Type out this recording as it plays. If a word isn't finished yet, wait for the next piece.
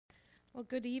Well,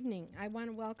 good evening. I want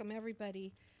to welcome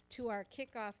everybody to our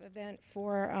kickoff event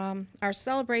for our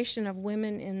celebration of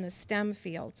women in the STEM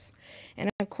fields. And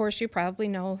of course, you probably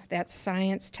know that's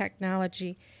science,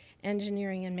 technology,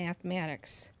 engineering, and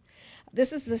mathematics.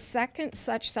 This is the second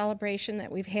such celebration that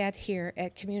we've had here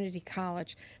at Community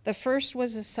College. The first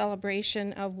was a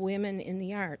celebration of women in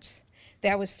the arts.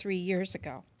 That was 3 years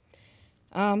ago.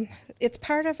 It's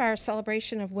part of our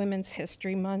celebration of Women's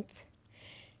History Month.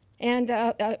 And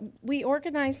we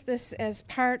organized this as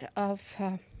part of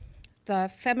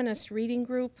the Feminist Reading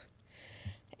Group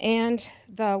and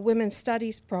the Women's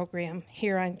Studies program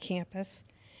here on campus.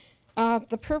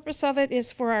 The purpose of it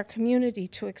is for our community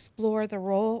to explore the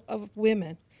role of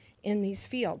women in these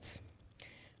fields,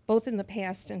 both in the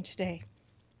past and today.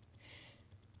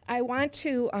 I want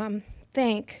to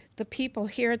thank the people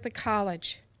here at the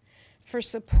college for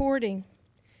supporting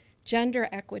gender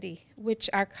equity, which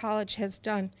our college has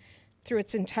done through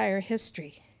its entire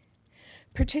history.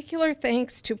 Particular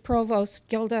thanks to Provost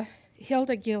Hilda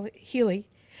Healy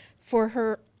for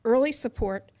her early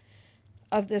support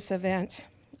of this event,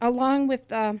 along with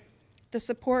the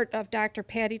support of Dr.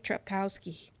 Patty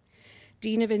Trepkowski,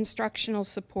 Dean of Instructional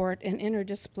Support and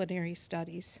Interdisciplinary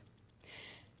Studies.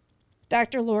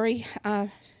 Dr. Lori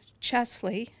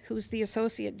Chesley, who's the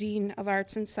Associate Dean of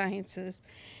Arts and Sciences,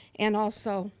 and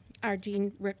also our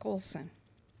Dean Rick Olson.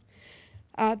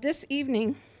 This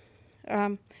evening,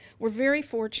 we're very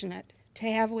fortunate to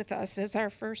have with us as our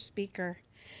first speaker,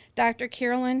 Dr.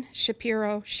 Carolyn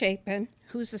Shapiro-Shapin,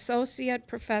 who's Associate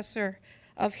Professor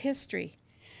of History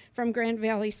from Grand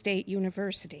Valley State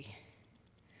University,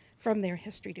 from their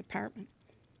History Department.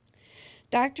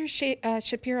 Dr.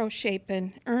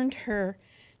 Shapiro-Shapin earned her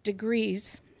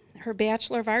degrees, her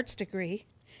Bachelor of Arts degree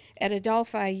at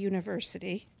Adelphi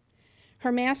University,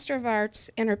 her Master of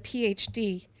Arts, and her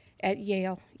PhD at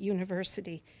Yale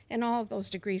University, and all of those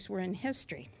degrees were in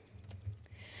history.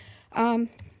 I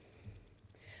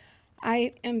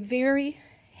am very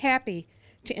happy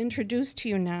to introduce to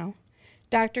you now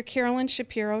Dr. Carolyn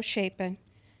Shapiro-Shapin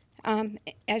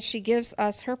as she gives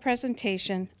us her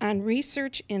presentation on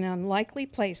research in unlikely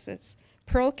places,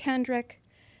 Pearl Kendrick,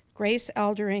 Grace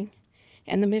Eldering,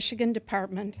 and the Michigan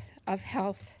Department of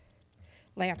Health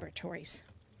Laboratories.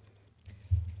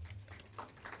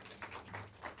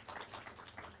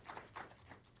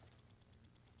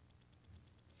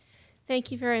 Thank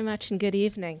you very much and good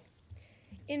evening.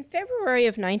 In February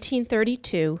of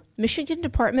 1932, Michigan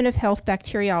Department of Health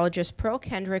bacteriologist Pearl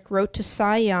Kendrick wrote to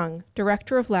Cy Young,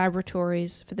 Director of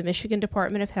Laboratories for the Michigan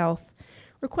Department of Health,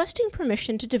 requesting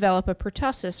permission to develop a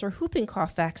pertussis or whooping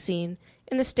cough vaccine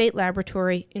in the state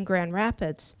laboratory in Grand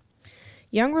Rapids.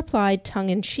 Young replied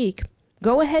tongue-in-cheek,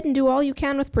 "Go ahead and do all you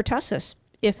can with pertussis,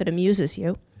 if it amuses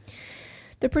you."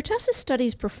 The pertussis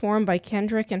studies performed by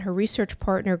Kendrick and her research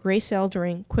partner Grace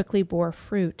Eldering quickly bore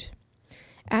fruit.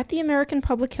 At the American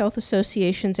Public Health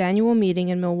Association's annual meeting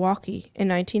in Milwaukee in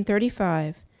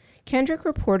 1935, Kendrick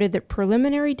reported that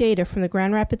preliminary data from the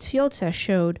Grand Rapids field test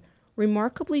showed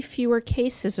remarkably fewer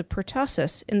cases of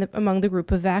pertussis among the group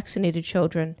of vaccinated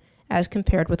children as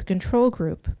compared with the control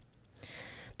group.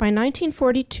 By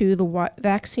 1942, the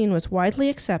vaccine was widely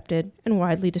accepted and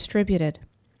widely distributed.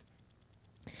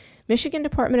 Michigan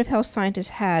Department of Health scientists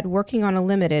had, working on a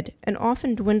limited and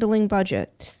often dwindling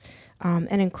budget, and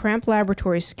in cramped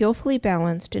laboratories, skillfully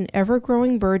balanced an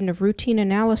ever-growing burden of routine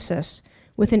analysis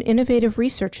with an innovative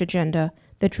research agenda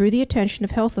that drew the attention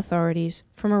of health authorities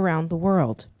from around the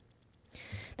world.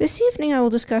 This evening I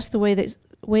will discuss the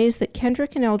ways that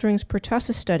Kendrick and Eldering's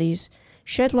pertussis studies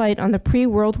shed light on the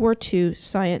pre-World War II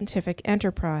scientific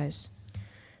enterprise.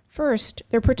 First,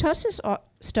 their pertussis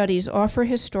studies offer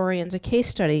historians a case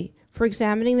study for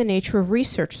examining the nature of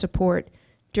research support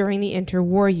during the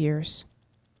interwar years.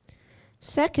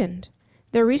 Second,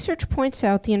 their research points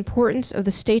out the importance of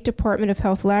the State Department of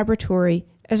Health Laboratory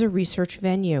as a research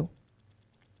venue.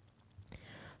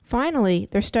 Finally,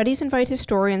 their studies invite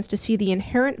historians to see the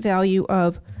inherent value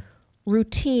of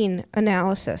routine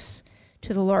analysis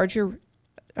to the larger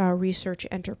research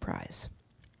enterprise.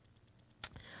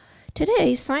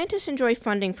 Today, scientists enjoy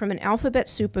funding from an alphabet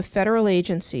soup of federal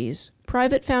agencies,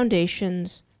 private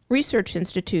foundations, research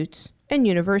institutes, and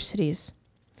universities.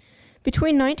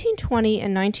 Between 1920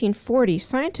 and 1940,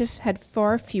 scientists had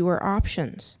far fewer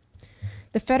options.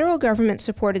 The federal government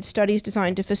supported studies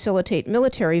designed to facilitate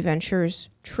military ventures,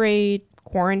 trade,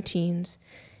 quarantines,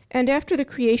 and after the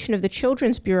creation of the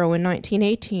Children's Bureau in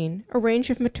 1918, a range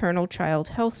of maternal-child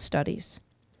health studies.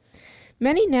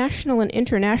 Many national and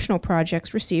international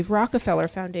projects receive Rockefeller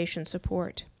Foundation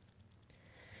support.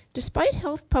 Despite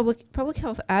public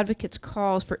health advocates'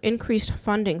 calls for increased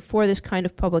funding for this kind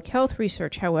of public health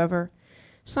research, however,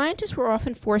 scientists were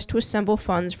often forced to assemble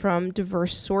funds from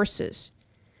diverse sources.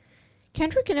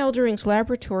 Kendrick and Eldering's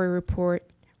laboratory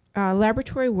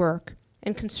work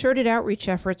and concerted outreach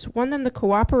efforts won them the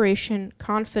cooperation,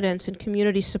 confidence, and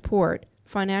community support,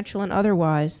 financial and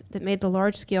otherwise, that made the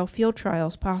large-scale field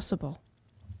trials possible.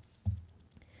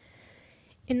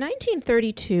 In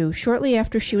 1932, shortly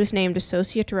after she was named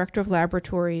Associate Director of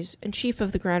Laboratories and Chief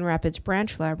of the Grand Rapids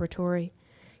Branch Laboratory,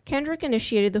 Kendrick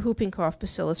initiated the whooping cough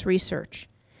bacillus research,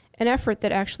 an effort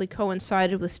that actually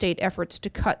coincided with state efforts to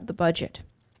cut the budget.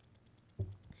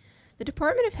 The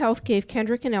Department of Health gave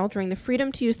Kendrick and Eldering the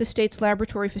freedom to use the state's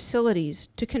laboratory facilities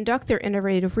to conduct their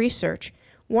innovative research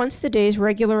once the day's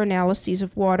regular analyses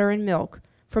of water and milk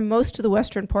from most of the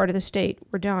western part of the state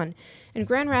were done. And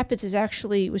Grand Rapids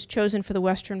was chosen for the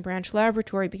Western Branch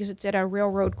Laboratory because it's at a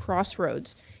railroad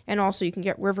crossroads, and also you can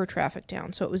get river traffic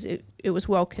down, so it was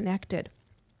well connected.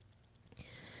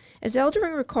 As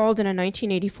Eldering recalled in a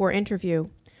 1984 interview,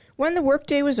 when the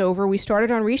workday was over, we started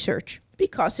on research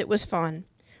because it was fun.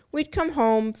 We'd come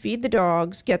home, feed the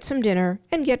dogs, get some dinner,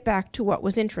 and get back to what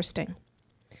was interesting.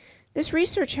 This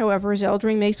research, however, as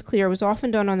Eldering makes clear, was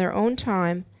often done on their own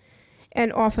time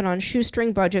and often on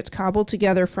shoestring budgets cobbled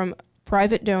together from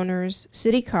private donors,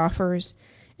 city coffers,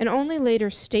 and only later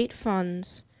state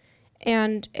funds.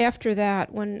 And after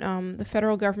that, when the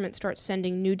federal government starts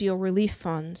sending New Deal relief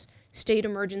funds, state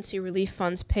emergency relief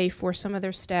funds pay for some of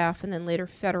their staff, and then later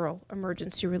federal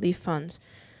emergency relief funds.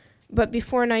 But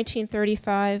before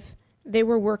 1935, they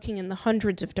were working in the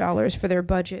hundreds of dollars for their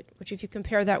budget, which if you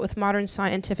compare that with modern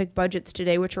scientific budgets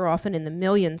today, which are often in the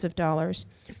millions of dollars,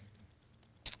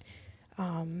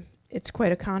 it's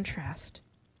quite a contrast.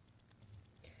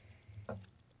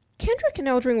 Kendrick and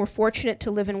Eldering were fortunate to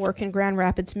live and work in Grand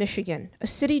Rapids, Michigan, a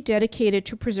city dedicated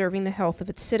to preserving the health of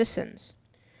its citizens.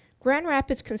 Grand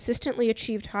Rapids consistently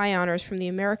achieved high honors from the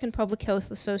American Public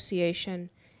Health Association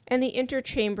and the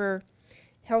Interchamber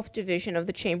Health Division of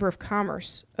the Chamber of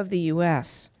Commerce of the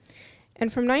U.S.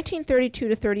 And from 1932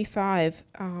 to 35,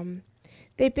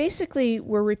 they basically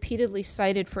were repeatedly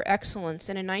cited for excellence,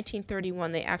 and in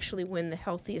 1931 they actually win the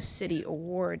Healthiest City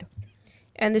Award.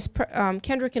 And this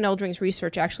Kendrick and Eldering's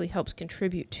research actually helps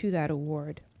contribute to that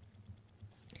award.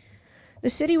 The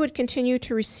city would continue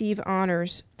to receive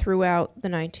honors throughout the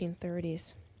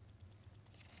 1930s.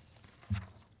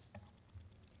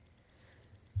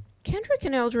 Kendrick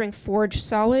and Eldering forged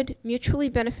solid, mutually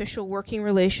beneficial working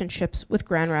relationships with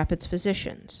Grand Rapids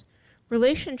physicians,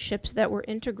 relationships that were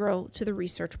integral to the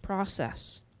research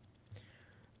process.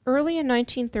 Early in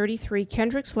 1933,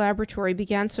 Kendrick's laboratory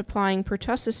began supplying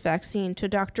pertussis vaccine to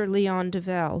Dr. Leon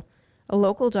DeVell, a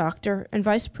local doctor and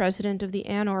vice president of the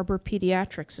Ann Arbor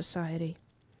Pediatric Society.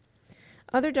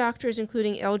 Other doctors,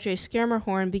 including L.J.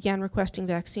 Schermerhorn, began requesting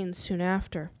vaccines soon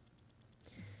after.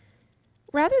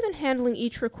 Rather than handling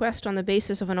each request on the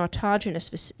basis of an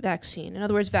autogenous vaccine, in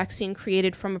other words, vaccine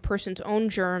created from a person's own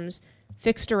germs,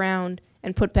 fixed around,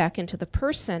 and put back into the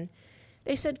person,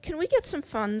 they said, can we get some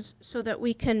funds so that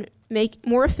we can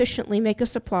more efficiently make a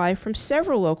supply from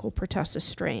several local pertussis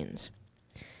strains?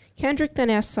 Kendrick then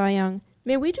asked Cy Young,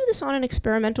 may we do this on an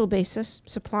experimental basis,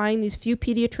 supplying these few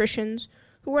pediatricians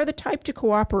who are the type to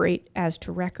cooperate as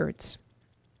to records?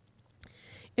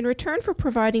 In return for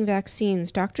providing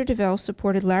vaccines, Dr. DeVell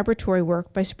supported laboratory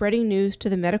work by spreading news to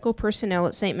the medical personnel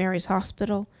at St. Mary's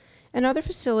Hospital and other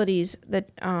facilities that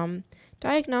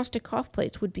diagnostic cough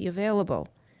plates would be available.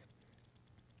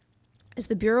 As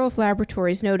the Bureau of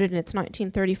Laboratories noted in its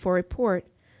 1934 report,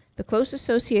 the close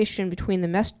association between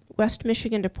the West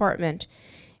Michigan Department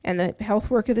and the health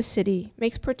work of the city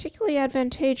makes a particularly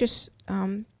advantageous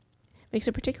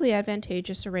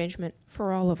arrangement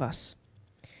for all of us.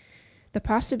 The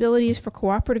possibilities for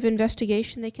cooperative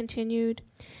investigation, they continued,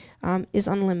 is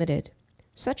unlimited.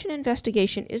 Such an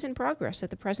investigation is in progress at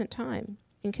the present time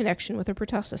in connection with a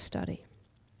pertussis study.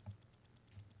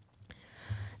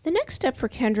 The next step for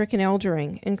Kendrick and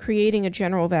Eldering in creating a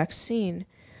general vaccine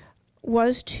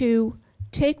was to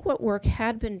take what work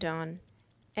had been done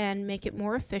and make it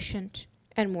more efficient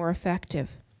and more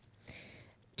effective.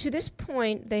 To this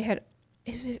point,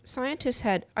 scientists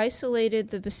had isolated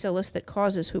the bacillus that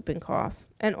causes whooping cough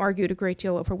and argued a great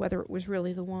deal over whether it was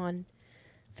really the one.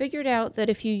 Figured out that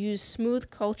if you use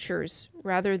smooth cultures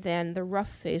rather than the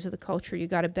rough phase of the culture, you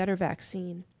got a better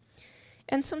vaccine.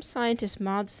 And some scientists,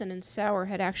 Modson and Sauer,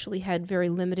 had actually had very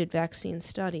limited vaccine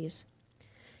studies.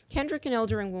 Kendrick and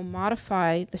Eldering will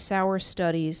modify the Sauer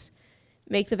studies,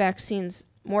 make the vaccines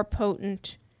more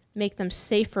potent, make them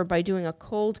safer by doing a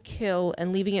cold kill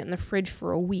and leaving it in the fridge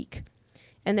for a week.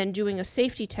 and then doing a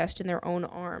safety test in their own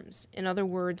arms. In other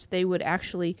words, they would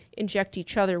actually inject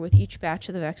each other with each batch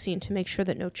of the vaccine to make sure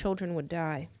that no children would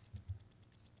die.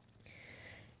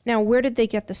 Now, where did they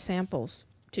get the samples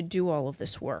to do all of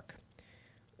this work?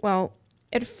 Well,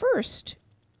 at first,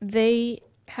 they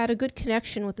had a good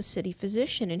connection with the city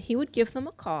physician, and he would give them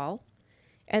a call,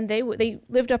 and they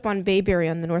lived up on Bayberry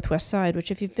on the northwest side,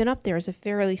 which if you've been up there is a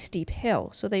fairly steep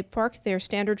hill. So they parked their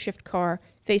standard shift car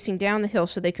facing down the hill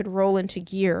so they could roll into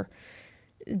gear,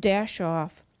 dash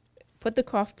off, put the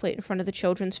cough plate in front of the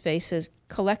children's faces,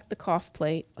 collect the cough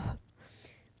plate,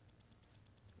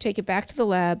 take it back to the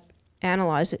lab,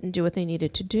 analyze it, and do what they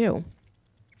needed to do.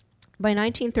 By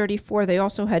 1934, they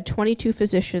also had 22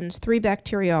 physicians, 3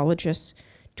 bacteriologists,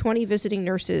 20 visiting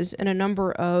nurses, and a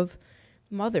number of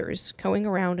mothers going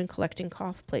around and collecting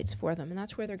cough plates for them. And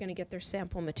that's where they're going to get their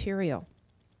sample material.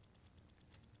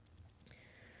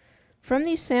 From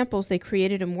these samples, they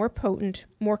created a more potent,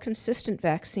 more consistent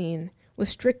vaccine with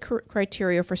strict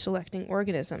criteria for selecting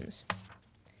organisms.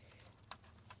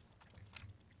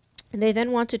 And they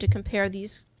then wanted to compare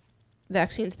these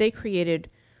vaccines they created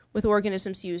with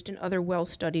organisms used in other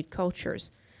well-studied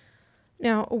cultures.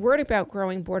 Now, a word about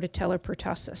growing Bordetella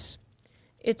pertussis.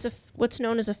 It's what's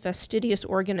known as a fastidious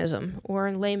organism, or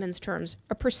in layman's terms,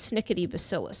 a persnickety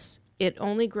bacillus. It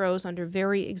only grows under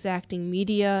very exacting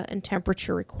media and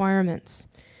temperature requirements.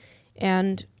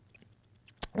 And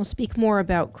I'll speak more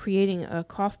about creating a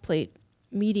cough plate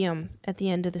medium at the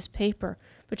end of this paper.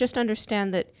 But just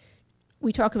understand that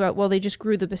we talk about, well, they just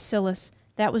grew the bacillus.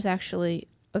 That was actually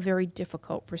a very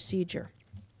difficult procedure.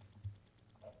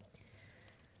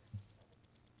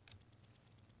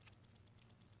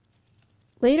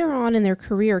 Later on in their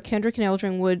career, Kendrick and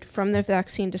Eldring would, from their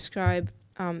vaccine,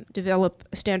 develop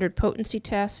a standard potency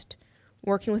test.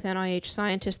 Working with NIH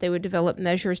scientists, they would develop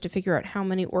measures to figure out how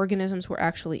many organisms were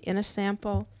actually in a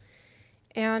sample.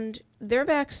 And their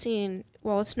vaccine,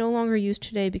 while it's no longer used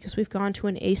today because we've gone to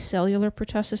an acellular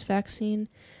pertussis vaccine,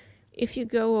 if you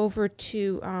go over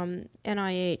to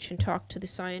NIH and talk to the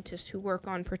scientists who work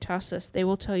on pertussis, they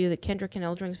will tell you that Kendrick and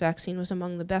Eldring's vaccine was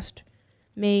among the best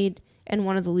made and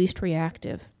one of the least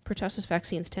reactive. Pertussis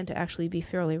vaccines tend to actually be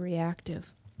fairly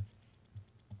reactive.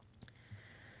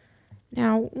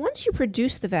 Now, once you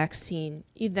produce the vaccine,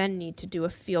 you then need to do a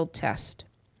field test.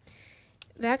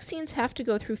 Vaccines have to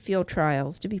go through field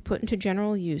trials to be put into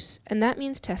general use, and that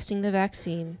means testing the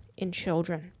vaccine in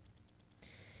children.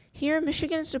 Here,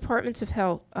 Michigan's Department of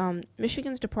Health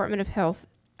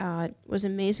was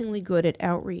amazingly good at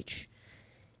outreach,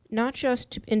 not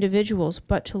just to individuals,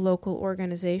 but to local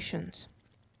organizations.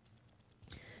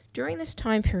 During this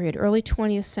time period, early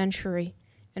 20th century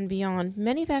and beyond,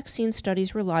 many vaccine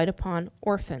studies relied upon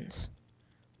orphans.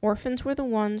 Orphans were the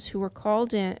ones who were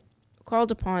called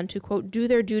upon to, quote, do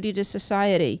their duty to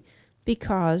society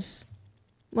because,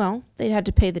 well, they had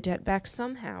to pay the debt back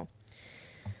somehow.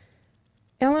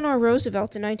 Eleanor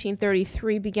Roosevelt in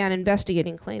 1933 began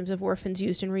investigating claims of orphans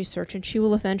used in research, and she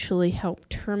will eventually help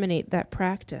terminate that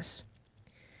practice.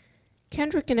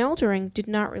 Kendrick and Eldring did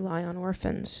not rely on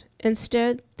orphans.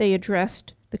 Instead, they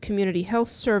addressed the Community Health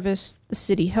Service, the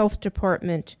City Health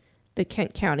Department, the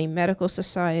Kent County Medical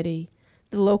Society,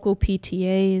 the local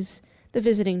PTAs, the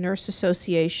Visiting Nurse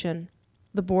Association,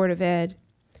 the Board of Ed,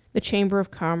 the Chamber of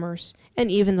Commerce,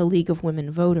 and even the League of Women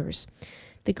Voters.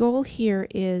 The goal here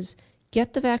is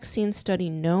get the vaccine study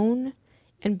known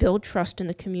and build trust in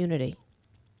the community.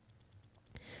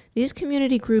 These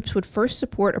community groups would first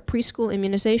support a preschool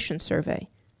immunization survey.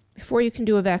 Before you can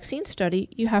do a vaccine study,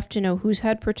 you have to know who's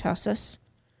had pertussis,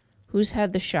 who's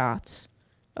had the shots,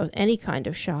 of any kind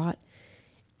of shot,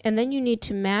 and then you need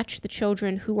to match the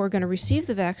children who are going to receive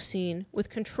the vaccine with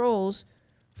controls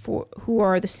for who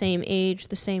are the same age,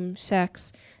 the same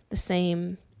sex, the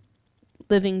same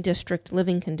living district,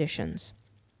 living conditions.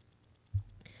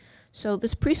 So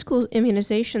this preschool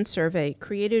immunization survey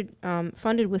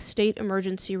funded with state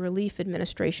emergency relief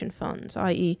administration funds,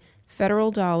 i.e.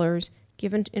 federal dollars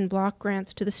given in block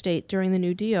grants to the state during the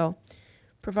New Deal,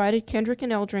 provided Kendrick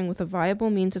and Eldring with a viable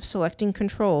means of selecting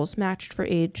controls matched for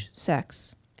age,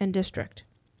 sex, and district.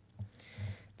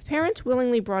 The parents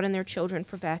willingly brought in their children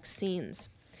for vaccines.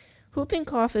 Whooping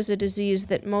cough is a disease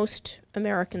that most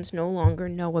Americans no longer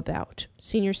know about.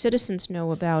 Senior citizens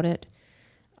know about it.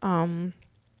 And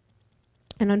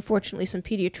unfortunately, some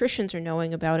pediatricians are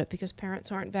knowing about it because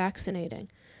parents aren't vaccinating.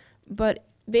 But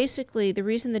basically, the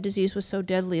reason the disease was so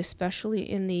deadly, especially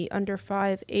in the under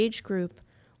 5 age group,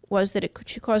 was that it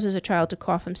causes a child to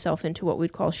cough himself into what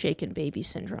we'd call shaken baby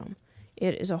syndrome.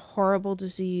 It is a horrible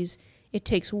disease. It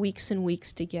takes weeks and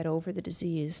weeks to get over the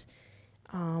disease.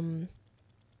 But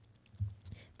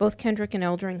Both Kendrick and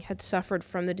Eldring had suffered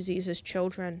from the disease as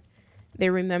children. They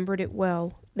remembered it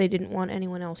well. They didn't want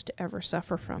anyone else to ever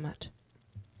suffer from it.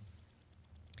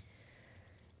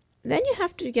 Then you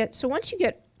have to get, so once you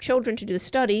get children to do the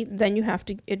study, then you have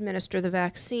to administer the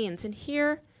vaccines. And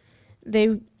here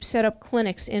they set up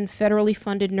clinics in federally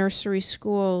funded nursery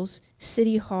schools,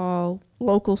 city hall,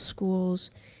 local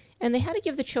schools, and they had to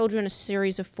give the children a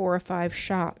series of 4 or 5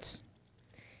 shots.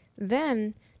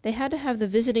 Then they had to have the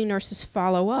visiting nurses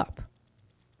follow up.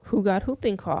 Who got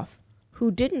whooping cough?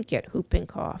 Who didn't get whooping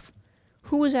cough?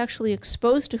 Who was actually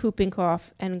exposed to whooping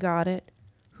cough and got it?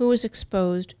 Who was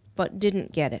exposed but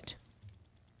didn't get it?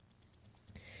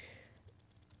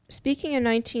 Speaking in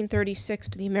 1936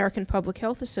 to the American Public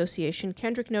Health Association,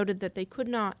 Kendrick noted that they could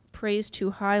not praise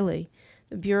too highly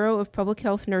the Bureau of Public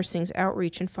Health Nursing's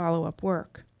outreach and follow-up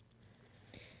work.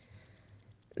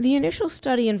 The initial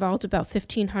study involved about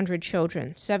 1,500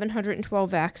 children, 712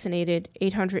 vaccinated,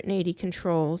 880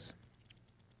 controls.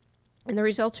 And the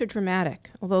results are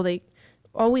dramatic. Although they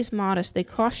always modest, they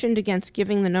cautioned against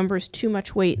giving the numbers too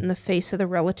much weight in the face of the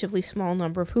relatively small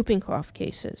number of whooping cough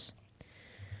cases.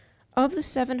 Of the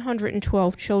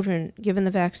 712 children given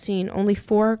the vaccine, only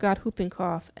 4 got whooping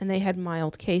cough, and they had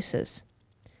mild cases.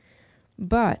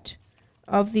 But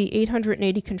of the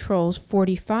 880 controls,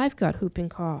 45 got whooping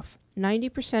cough.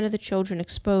 90% of the children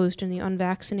exposed in the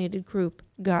unvaccinated group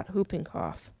got whooping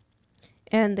cough,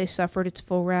 and they suffered its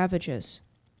full ravages.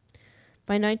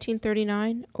 By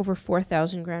 1939, over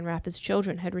 4,000 Grand Rapids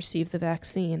children had received the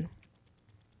vaccine.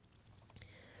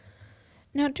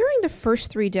 Now, during the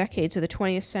first 3 decades of the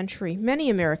 20th century, many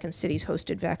American cities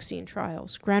hosted vaccine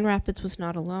trials. Grand Rapids was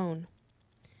not alone.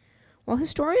 While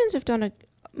historians have done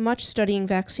much studying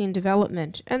vaccine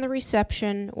development and the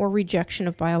reception or rejection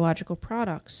of biological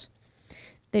products,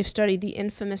 they've studied the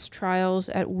infamous trials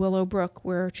at Willowbrook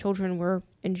where children were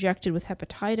injected with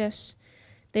hepatitis.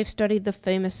 They've studied the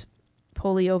famous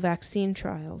polio vaccine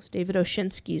trials. David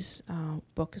Oshinsky's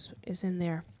book is in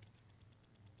there.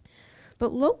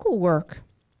 But local work,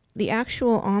 the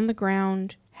actual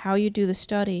on-the-ground, how you do the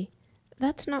study,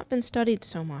 that's not been studied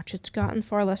so much. It's gotten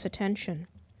far less attention.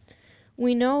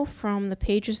 We know from the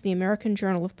pages of the American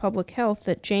Journal of Public Health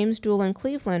that James Duell in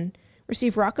Cleveland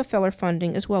received Rockefeller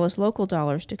funding as well as local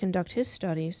dollars to conduct his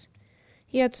studies.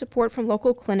 He had support from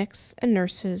local clinics and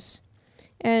nurses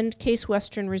and Case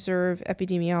Western Reserve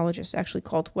epidemiologists, actually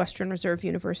called Western Reserve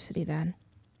University then.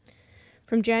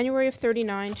 From January of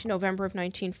 1939 to November of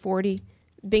 1940,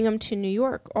 Binghamton, New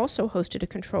York also hosted a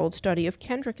controlled study of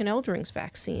Kendrick and Eldring's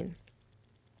vaccine,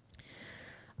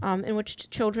 in which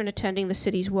children attending the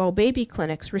city's well baby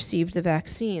clinics received the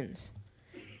vaccines.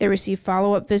 They received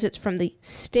follow-up visits from the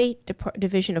State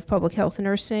Division of Public Health and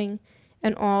Nursing,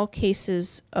 and all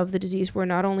cases of the disease were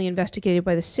not only investigated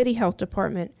by the City Health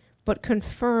Department, but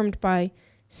confirmed by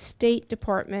State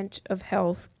Department of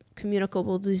Health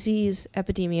communicable disease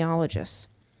epidemiologists.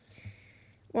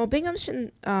 While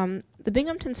the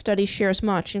Binghamton study shares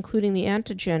much, including the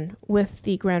antigen, with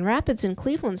the Grand Rapids and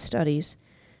Cleveland studies,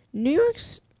 New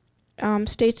York's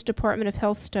State's Department of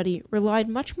Health study relied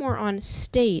much more on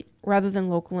state rather than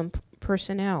local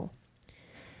personnel.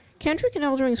 Kendrick and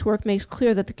Eldring's work makes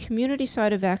clear that the community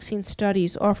side of vaccine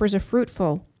studies offers a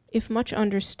fruitful, if much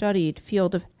understudied,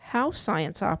 field of how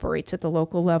science operates at the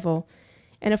local level,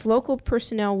 and if local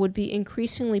personnel would be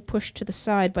increasingly pushed to the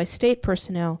side by state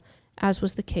personnel, as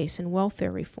was the case in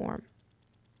welfare reform.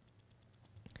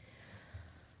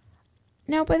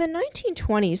 Now, by the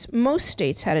 1920s, most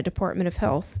states had a Department of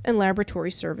Health and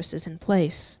laboratory services in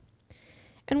place.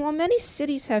 And while many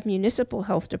cities have municipal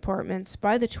health departments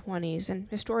by the 20s, and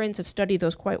historians have studied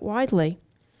those quite widely,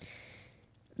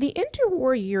 the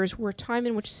interwar years were a time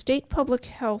in which state public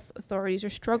health authorities are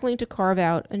struggling to carve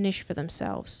out a niche for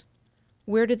themselves.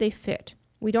 Where do they fit?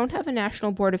 We don't have a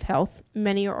National Board of Health.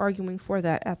 Many are arguing for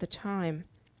that at the time.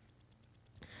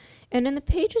 And in the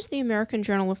pages of the American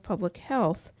Journal of Public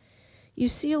Health, you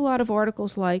see a lot of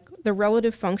articles like the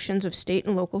relative functions of state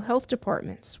and local health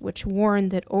departments, which warn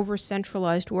that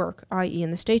over-centralized work, i.e.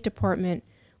 in the State Department,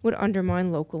 would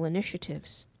undermine local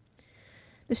initiatives.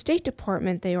 The State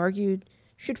Department, they argued,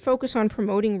 should focus on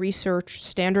promoting research,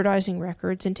 standardizing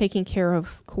records, and taking care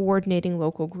of coordinating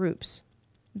local groups.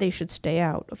 They should stay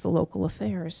out of the local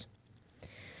affairs.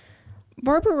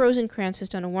 Barbara Rosenkrantz has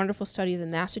done a wonderful study of the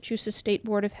Massachusetts State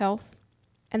Board of Health,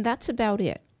 and that's about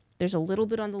it. There's a little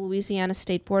bit on the Louisiana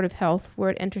State Board of Health where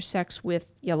it intersects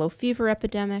with yellow fever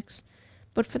epidemics,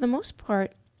 but for the most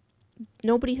part,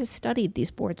 nobody has studied these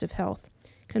boards of health.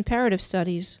 Comparative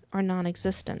studies are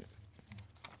non-existent.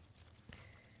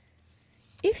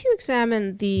 If you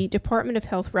examine the Department of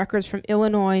Health records from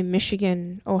Illinois,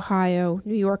 Michigan, Ohio,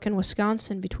 New York, and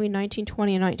Wisconsin between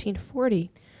 1920 and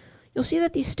 1940, you'll see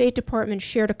that these state departments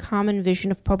shared a common vision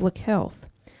of public health,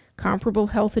 comparable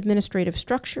health administrative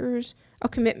structures, a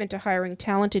commitment to hiring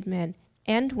talented men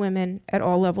and women at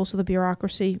all levels of the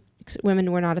bureaucracy.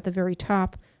 Women were not at the very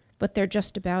top, but they're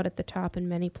just about at the top in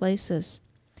many places.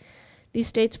 These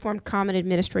states formed common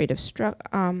administrative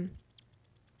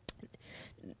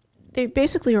they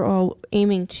basically are all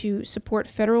aiming to support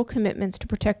federal commitments to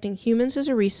protecting humans as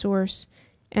a resource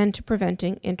and to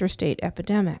preventing interstate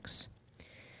epidemics.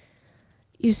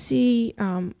 You see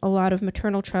a lot of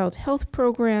maternal child health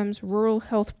programs, rural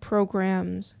health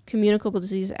programs, communicable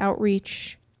disease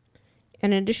outreach,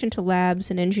 and in addition to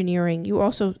labs and engineering, you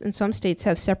also, in some states,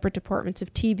 have separate departments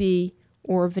of TB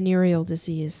or venereal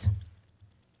disease.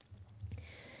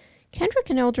 Kendrick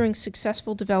and Eldring's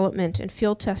successful development and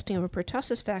field testing of a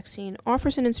pertussis vaccine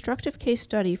offers an instructive case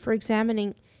study for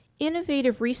examining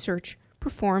innovative research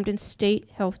performed in state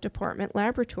health department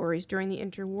laboratories during the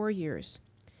interwar years.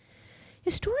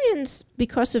 Historians,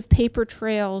 because of paper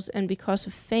trails and because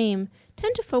of fame,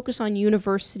 tend to focus on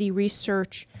university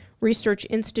research, research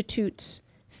institutes,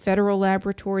 federal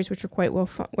laboratories, which are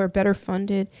were better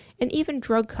funded, and even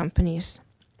drug companies.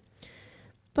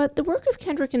 But the work of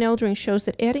Kendrick and Eldring shows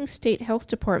that adding state health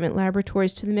department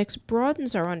laboratories to the mix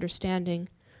broadens our understanding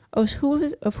of who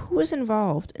is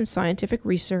involved in scientific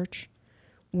research,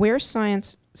 where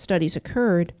science studies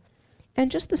occurred,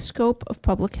 and just the scope of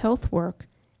public health work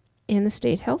in the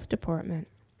state health department.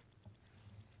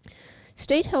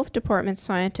 State health department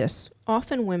scientists,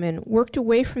 often women, worked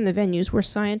away from the venues where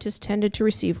scientists tended to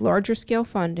receive larger scale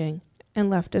funding and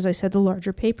left, as I said, the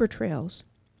larger paper trails.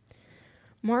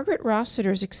 Margaret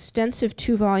Rossiter's extensive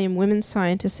 2-volume Women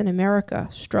Scientists in America,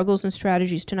 Struggles and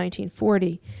Strategies to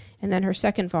 1940, and then her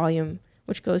second volume,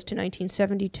 which goes to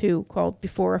 1972, called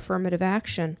Before Affirmative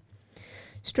Action,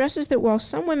 stresses that while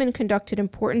some women conducted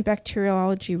important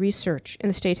bacteriology research in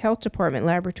the state health department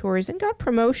laboratories and got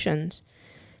promotions,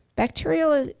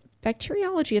 bacteriology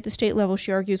at the state level,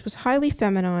 she argues, was highly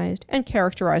feminized and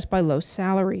characterized by low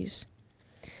salaries.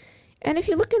 And if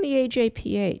you look in the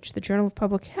AJPH, the Journal of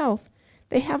Public Health,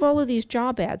 they have all of these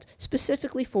job ads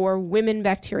specifically for women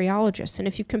bacteriologists. And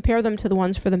if you compare them to the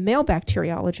ones for the male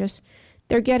bacteriologists,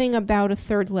 they're getting about a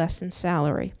third less in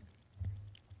salary.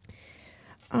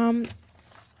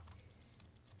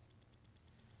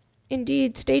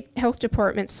 Indeed, state health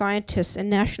department scientists and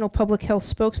national public health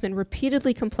spokesmen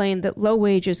repeatedly complained that low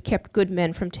wages kept good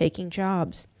men from taking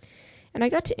jobs. And I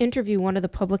got to interview one of the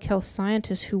public health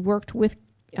scientists who worked with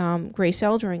Grace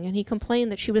Eldring, and he complained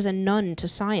that she was a nun to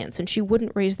science and she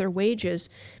wouldn't raise their wages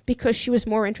because she was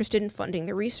more interested in funding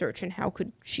the research, and how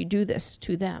could she do this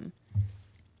to them?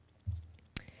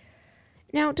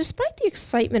 Now, despite the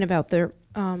excitement about their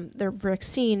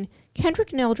vaccine,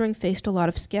 Kendrick and Eldring faced a lot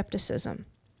of skepticism.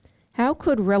 How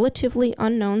could relatively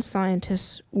unknown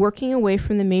scientists working away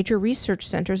from the major research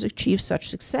centers achieve such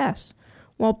success,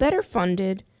 while better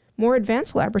funded, more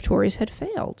advanced laboratories had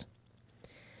failed?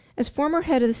 As former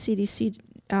head of the CDC,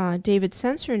 David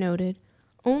Sensor noted,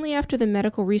 only after the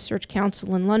Medical Research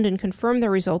Council in London confirmed their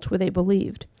results were they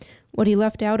believed. What he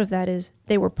left out of that is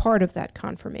they were part of that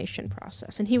confirmation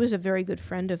process, and he was a very good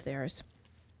friend of theirs.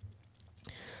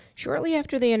 Shortly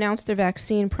after they announced their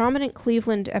vaccine, prominent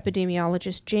Cleveland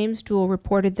epidemiologist James Dool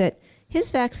reported that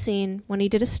his vaccine, when he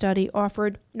did a study,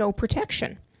 offered no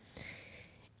protection.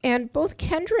 And both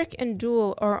Kendrick and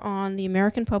Dool are on the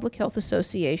American Public Health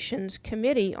Association's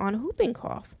Committee on Whooping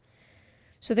Cough.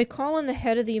 So they call in the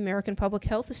head of the American Public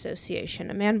Health Association,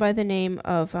 a man by the name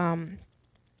of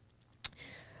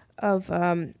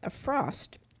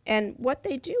Frost. And what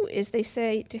they do is they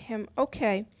say to him,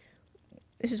 okay,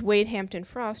 this is Wade Hampton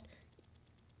Frost,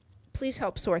 please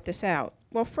help sort this out.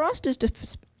 Well, Frost is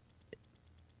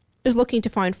looking to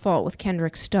find fault with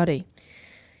Kendrick's study.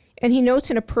 And he notes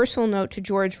in a personal note to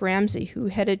George Ramsey, who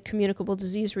headed communicable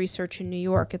disease research in New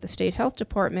York at the State Health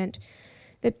Department,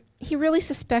 that he really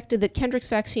suspected that Kendrick's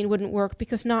vaccine wouldn't work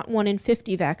because not 1 in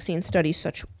 50 vaccine studies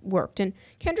such worked. And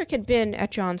Kendrick had been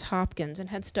at Johns Hopkins and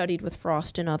had studied with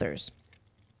Frost and others.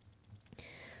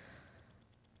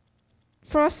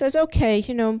 Frost says, okay,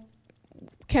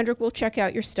 Kendrick will check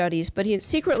out your studies, but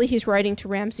secretly he's writing to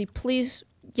Ramsey, please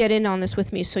get in on this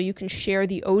with me so you can share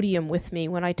the odium with me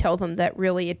when I tell them that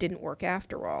really it didn't work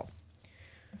after all.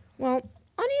 Well,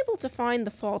 unable to find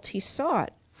the fault he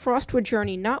sought, Frost would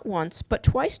journey not once but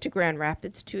twice to Grand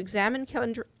Rapids to examine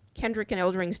Kendrick and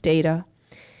Eldring's data,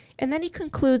 and then he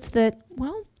concludes that,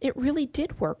 well, it really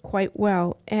did work quite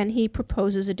well, and he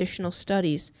proposes additional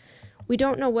studies, We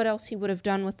don't know what else he would have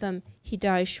done with them. He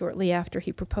dies shortly after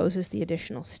he proposes the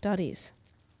additional studies.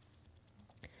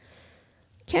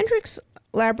 Kendrick's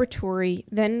laboratory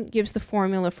then gives the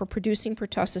formula for producing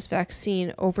pertussis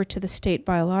vaccine over to the state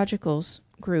biologicals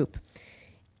group.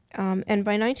 And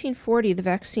by 1940, the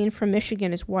vaccine from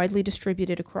Michigan is widely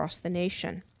distributed across the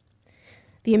nation.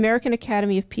 The American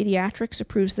Academy of Pediatrics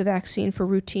approves the vaccine for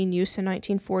routine use in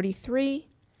 1943.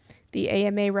 The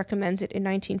AMA recommends it in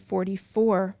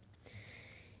 1944.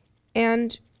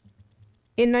 And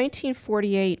in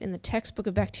 1948, in the textbook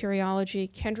of bacteriology,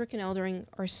 Kendrick and Eldring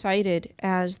are cited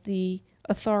as the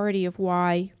authority of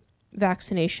why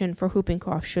vaccination for whooping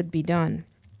cough should be done.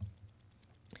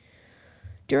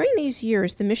 During these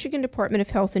years, the Michigan Department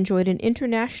of Health enjoyed an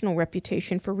international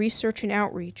reputation for research and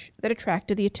outreach that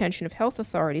attracted the attention of health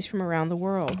authorities from around the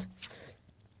world.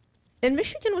 And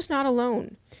Michigan was not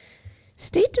alone.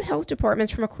 State health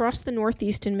departments from across the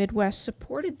Northeast and Midwest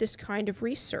supported this kind of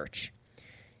research,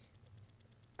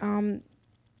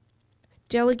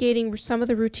 delegating some of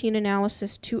the routine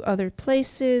analysis to other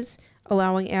places,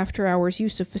 allowing after-hours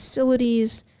use of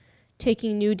facilities,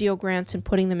 taking New Deal grants and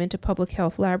putting them into public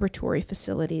health laboratory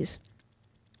facilities.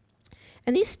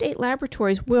 And these state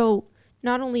laboratories will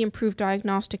not only improve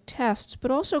diagnostic tests, but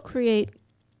also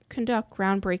conduct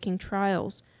groundbreaking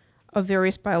trials of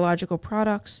various biological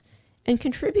products and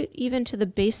contribute even to the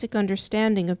basic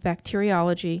understanding of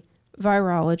bacteriology,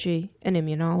 virology, and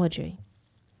immunology.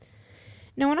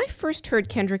 Now, when I first heard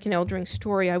Kendrick and Eldring's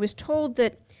story, I was told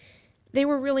that they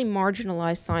were really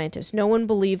marginalized scientists. No one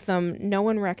believed them, no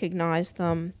one recognized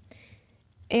them.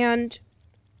 And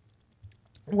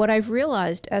what I've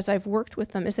realized as I've worked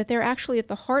with them is that they're actually at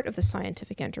the heart of the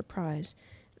scientific enterprise.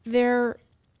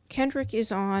 Kendrick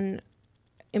is on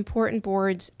important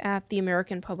boards at the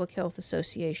American Public Health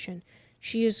Association.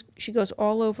 She goes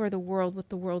all over the world with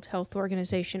the World Health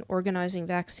Organization organizing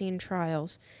vaccine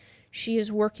trials. She is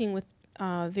working with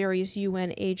various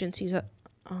UN agencies,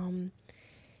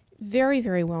 very,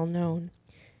 very well known.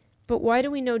 But why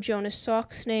do we know Jonas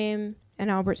Salk's name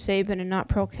and Albert Sabin and not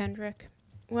Pearl Kendrick?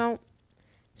 Well,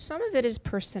 some of it is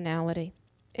personality.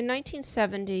 In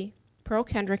 1970, Pearl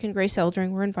Kendrick and Grace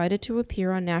Eldring were invited to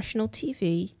appear on national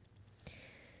TV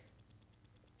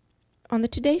on the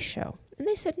Today Show. And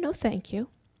they said, no, thank you.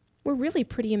 We're really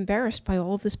pretty embarrassed by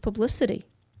all of this publicity.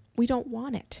 We don't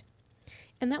want it.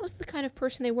 And that was the kind of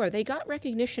person they were. They got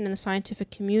recognition in the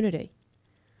scientific community.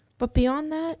 But beyond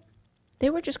that, they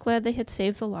were just glad they had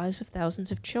saved the lives of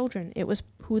thousands of children. It was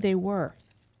who they were.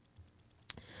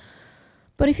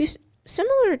 But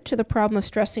similar to the problem of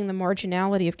stressing the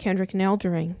marginality of Kendrick and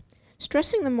Eldring,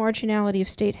 stressing the marginality of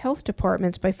state health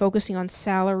departments by focusing on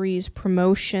salaries,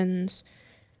 promotions,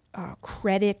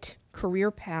 credit, career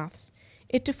paths,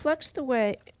 it deflects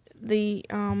the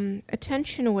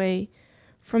attention away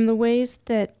from the ways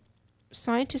that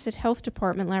scientists at health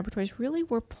department laboratories really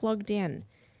were plugged in,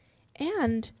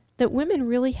 and that women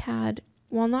really had,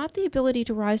 while not the ability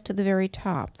to rise to the very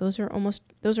top, those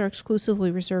are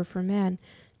exclusively reserved for men,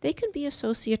 they can be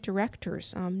associate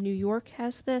directors. New York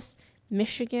has this,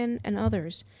 Michigan, and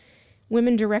others.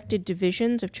 Women directed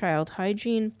divisions of child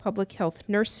hygiene, public health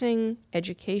nursing,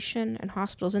 education, and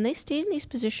hospitals, and they stayed in these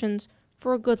positions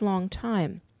for a good long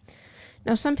time.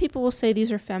 Now, some people will say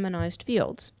these are feminized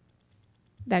fields.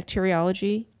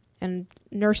 Bacteriology and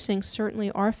nursing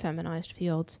certainly are feminized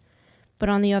fields. But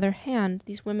on the other hand,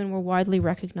 these women were widely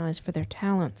recognized for their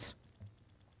talents.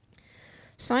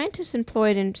 Scientists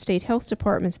employed in state health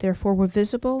departments, therefore, were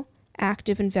visible,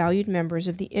 active, and valued members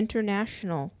of the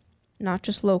international, not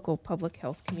just local, public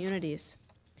health communities.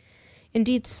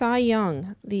 Indeed, Cy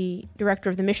Young, the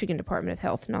director of the Michigan Department of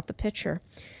Health, not the pitcher,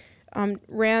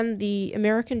 ran the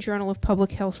American Journal of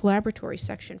Public Health Laboratory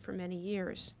section for many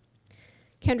years.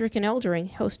 Kendrick and Eldring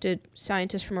hosted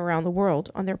scientists from around the world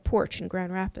on their porch in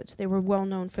Grand Rapids. They were well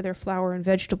known for their flower and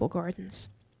vegetable gardens.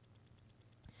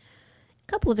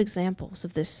 A couple of examples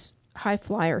of this high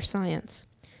flyer science.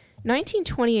 In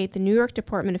 1928, the New York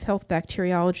Department of Health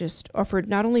bacteriologists offered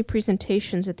not only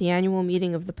presentations at the annual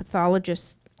meeting of the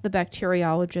pathologists, the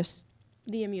bacteriologists,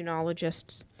 the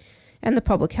immunologists, and the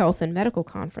public health and medical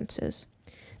conferences.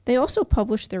 They also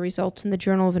published their results in the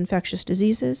Journal of Infectious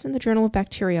Diseases and the Journal of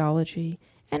Bacteriology,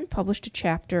 and published a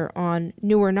chapter on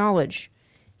newer knowledge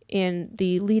in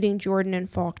the leading Jordan and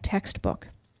Falk textbook.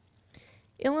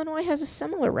 Illinois has a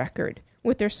similar record,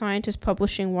 with their scientists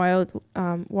publishing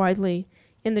widely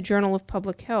in the Journal of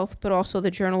Public Health, but also the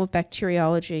Journal of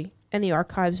Bacteriology and the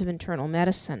Archives of Internal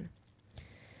Medicine.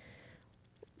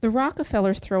 The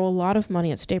Rockefellers throw a lot of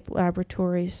money at state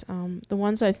laboratories, the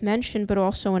ones I've mentioned, but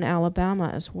also in Alabama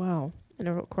as well, and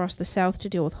across the South to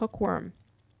deal with hookworm.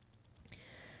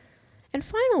 And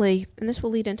finally, and this will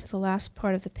lead into the last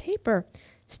part of the paper,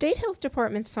 State Health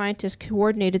Department scientists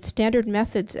coordinated standard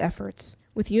methods efforts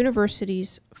with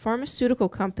universities, pharmaceutical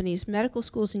companies, medical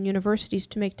schools, and universities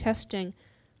to make testing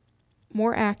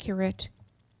more accurate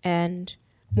and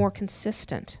more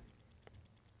consistent.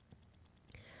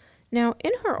 Now,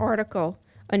 in her article,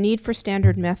 A Need for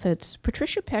Standard Methods,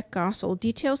 Patricia Peck-Gossel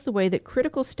details the way that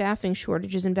critical staffing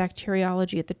shortages in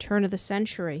bacteriology at the turn of the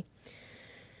century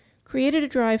created a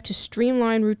drive to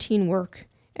streamline routine work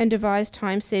and devise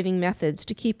time-saving methods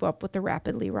to keep up with the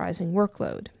rapidly rising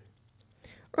workload.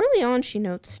 Early on, she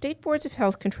notes, state boards of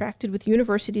health contracted with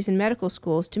universities and medical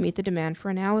schools to meet the demand for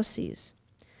analyses.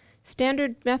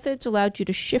 Standard methods allowed you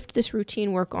to shift this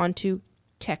routine work onto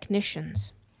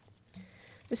technicians.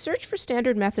 The search for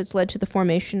standard methods led to the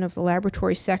formation of the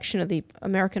laboratory section of the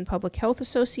American Public Health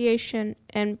Association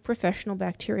and professional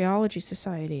bacteriology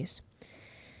societies.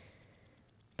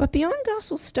 But beyond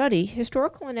Gossel's study,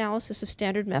 historical analysis of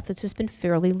standard methods has been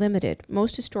fairly limited.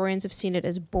 Most historians have seen it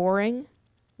as boring,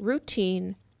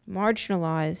 routine,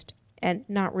 marginalized, and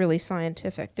not really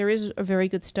scientific. There is a very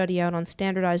good study out on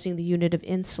standardizing the unit of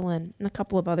insulin and a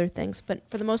couple of other things, but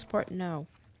for the most part, no.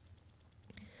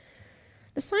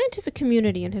 The scientific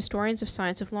community and historians of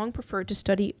science have long preferred to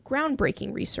study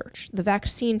groundbreaking research, the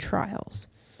vaccine trials,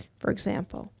 for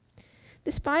example.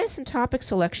 This bias in topic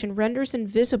selection renders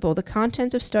invisible the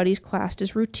content of studies classed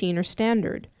as routine or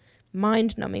standard,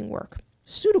 mind-numbing work,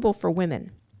 suitable for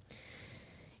women.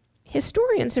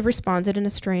 Historians have responded in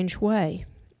a strange way.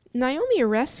 Naomi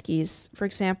Oreskes, for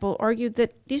example, argued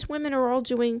that these women are all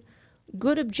doing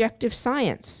good objective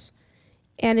science,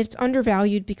 and it's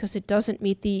undervalued because it doesn't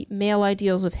meet the male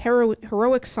ideals of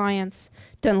heroic science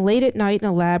done late at night in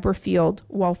a lab or field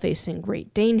while facing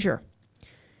great danger.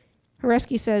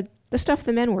 Oreskes said, the stuff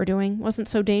the men were doing wasn't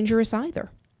so dangerous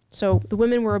either. So the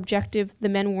women were objective, the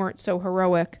men weren't so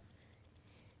heroic.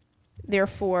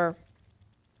 Therefore,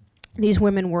 these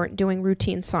women weren't doing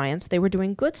routine science, they were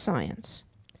doing good science.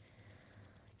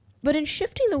 But in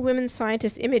shifting the women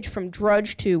scientists' image from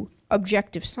drudge to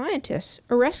objective scientists,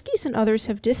 Oreskes and others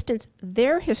have distanced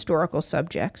their historical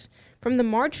subjects from the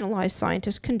marginalized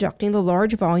scientists conducting the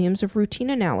large volumes of routine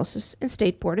analysis in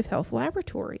State Board of Health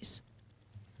laboratories.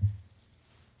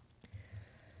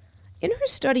 In her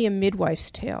study, A Midwife's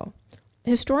Tale,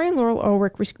 historian Laurel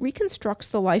Ulrich reconstructs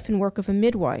the life and work of a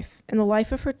midwife and the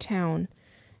life of her town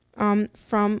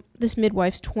from this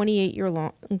midwife's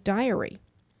 28-year-long diary.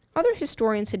 Other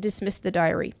historians had dismissed the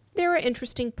diary. There are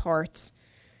interesting parts,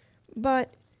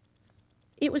 but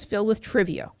it was filled with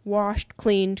trivia, washed,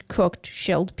 cleaned, cooked,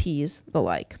 shelled peas, the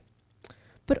like.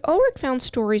 But Ulrich found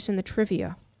stories in the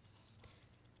trivia.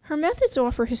 Her methods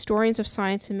offer historians of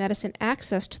science and medicine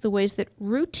access to the ways that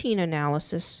routine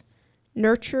analysis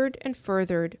nurtured and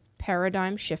furthered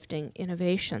paradigm-shifting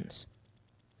innovations.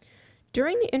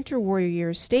 During the interwar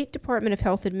years, State Department of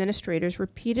Health administrators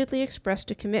repeatedly expressed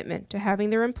a commitment to having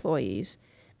their employees,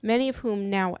 many of whom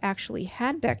now actually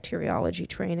had bacteriology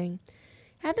training,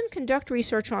 had them conduct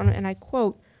research on, and I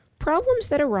quote, problems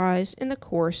that arise in the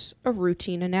course of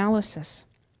routine analysis.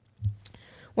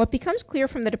 What becomes clear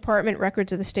from the department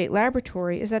records of the state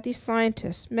laboratory is that these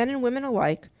scientists, men and women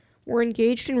alike, were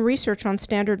engaged in research on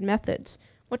standard methods,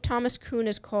 what Thomas Kuhn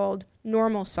has called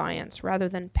normal science rather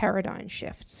than paradigm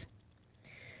shifts.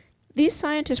 These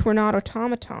scientists were not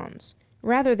automatons.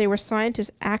 Rather, they were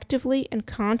scientists actively and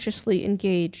consciously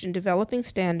engaged in developing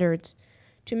standards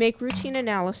to make routine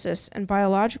analysis and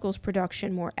biologicals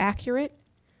production more accurate,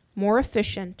 more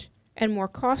efficient, and more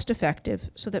cost-effective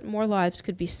so that more lives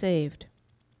could be saved.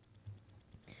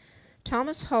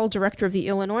 Thomas Hull, director of the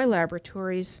Illinois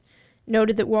laboratories,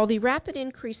 noted that while the rapid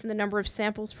increase in the number of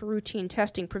samples for routine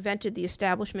testing prevented the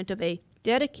establishment of a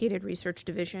dedicated research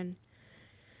division,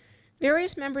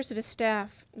 various members of his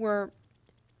staff were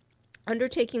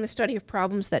undertaking the study of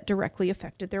problems that directly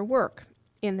affected their work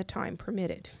in the time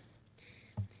permitted.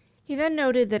 He then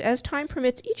noted that as time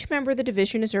permits, each member of the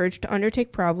division is urged to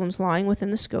undertake problems lying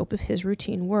within the scope of his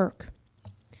routine work.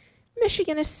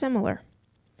 Michigan is similar.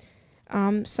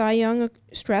 Cy Young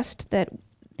stressed that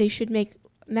they should make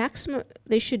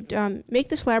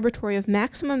this laboratory of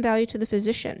maximum value to the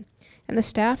physician, and the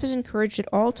staff is encouraged at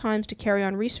all times to carry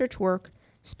on research work,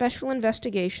 special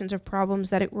investigations of problems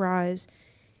that arise,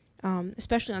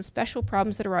 especially on special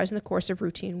problems that arise in the course of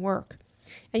routine work.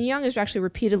 And Young is actually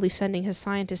repeatedly sending his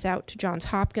scientists out to Johns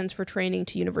Hopkins for training,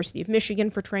 to University of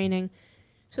Michigan for training.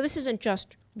 So this isn't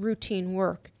just routine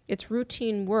work. It's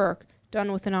routine work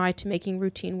done with an eye to making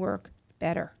routine work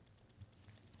better.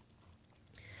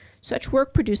 Such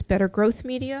work produced better growth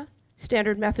media,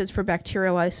 standard methods for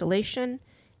bacterial isolation,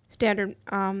 and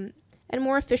and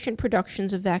more efficient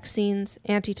productions of vaccines,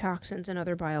 antitoxins, and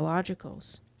other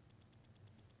biologicals.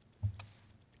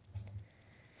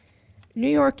 New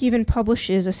York even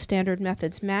publishes a standard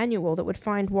methods manual that would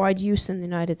find wide use in the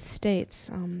United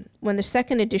States. When the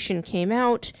second edition came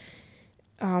out,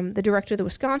 the director of the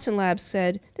Wisconsin lab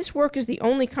said, "This work is the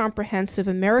only comprehensive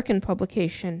American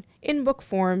publication in book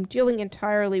form dealing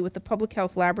entirely with the public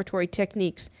health laboratory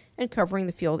techniques and covering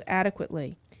the field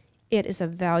adequately. It is a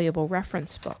valuable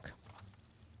reference book."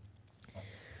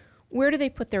 Where do they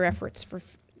put their efforts for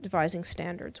devising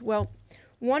standards? Well,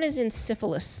 one is in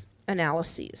syphilis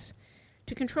analyses.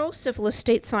 To control syphilis,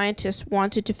 state scientists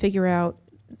wanted to figure out,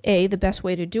 A, the best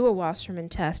way to do a Wassermann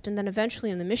test, and then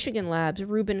eventually in the Michigan labs,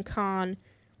 Reuben Kahn,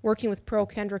 working with Pearl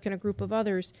Kendrick and a group of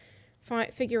others,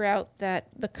 figure out that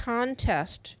the Kahn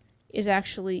test is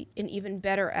actually an even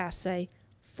better assay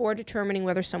for determining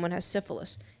whether someone has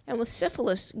syphilis. And with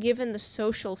syphilis, given the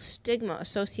social stigma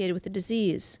associated with the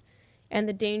disease and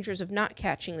the dangers of not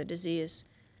catching the disease,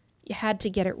 you had to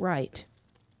get it right.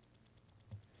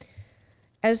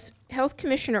 As Health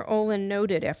Commissioner Olin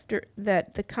noted after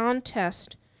that, the Kahn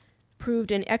test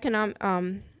proved an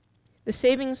the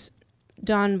savings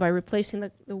done by replacing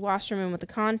the Wassermann with the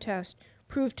Kahn test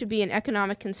proved to be an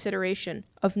economic consideration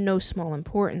of no small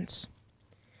importance.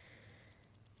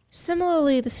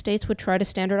 Similarly, the states would try to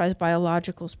standardize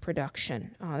biologicals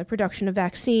production, the production of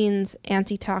vaccines,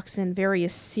 antitoxin,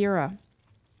 various sera.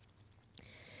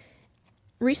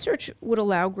 Research would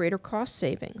allow greater cost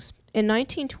savings. In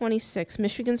 1926,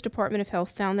 Michigan's Department of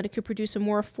Health found that it could produce a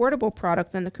more affordable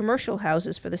product than the commercial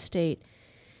houses for the state.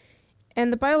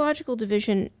 And the biological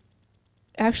division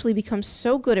actually becomes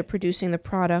so good at producing the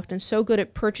product and so good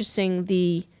at purchasing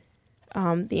the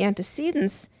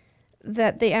antecedents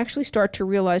that they actually start to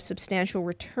realize substantial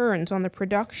returns on the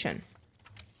production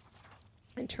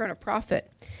and turn a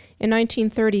profit. In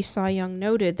 1930, Cy Young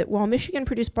noted that while Michigan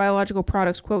produced biological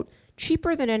products, quote,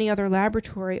 cheaper than any other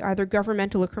laboratory, either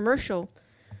governmental or commercial,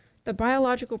 the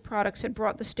biological products had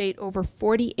brought the state over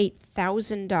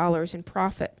 $48,000 in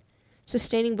profit,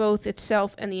 sustaining both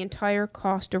itself and the entire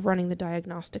cost of running the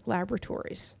diagnostic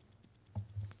laboratories.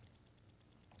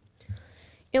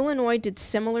 Illinois did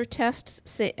similar tests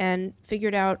and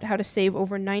figured out how to save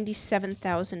over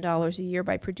 $97,000 a year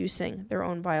by producing their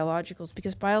own biologicals,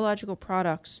 because biological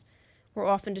products were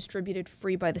often distributed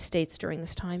free by the states during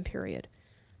this time period.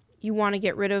 You want to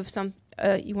get rid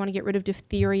of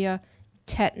diphtheria,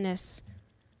 tetanus,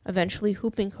 eventually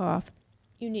whooping cough.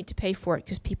 You need to pay for it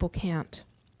because people can't.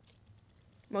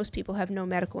 Most people have no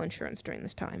medical insurance during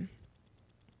this time.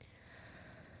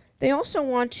 They also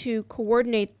want to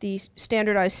coordinate the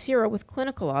standardized sera with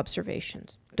clinical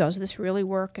observations. Does this really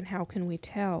work, and how can we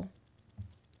tell?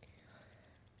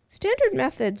 Standard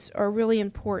methods are really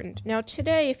important. Now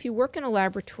today, if you work in a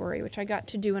laboratory, which I got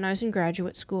to do when I was in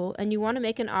graduate school, and you want to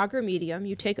make an agar medium,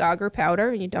 you take agar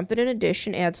powder and you dump it in a dish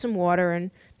and add some water,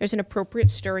 and there's an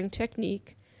appropriate stirring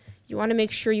technique. You want to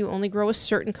make sure you only grow a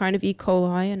certain kind of E.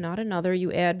 coli and not another.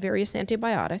 You add various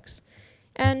antibiotics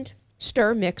and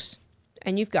stir, mix,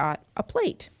 and you've got a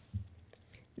plate.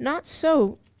 Not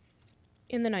so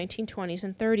in the 1920s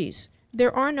and 30s.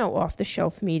 There are no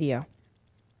off-the-shelf media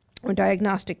or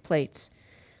diagnostic plates.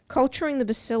 Culturing the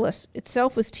bacillus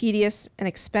itself was tedious and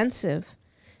expensive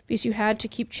because you had to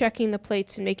keep checking the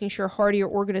plates and making sure hardier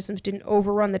organisms didn't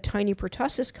overrun the tiny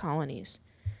Pertussis colonies.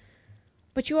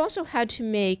 But you also had to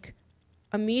make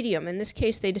a medium. In this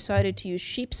case, they decided to use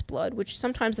sheep's blood, which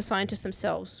sometimes the scientists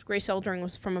themselves, Grace Eldring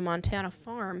was from a Montana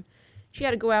farm, they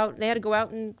had to go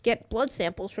out and get blood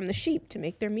samples from the sheep to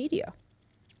make their media.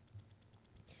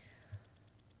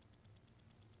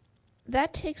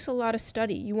 That takes a lot of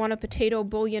study. You want a potato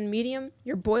bouillon medium,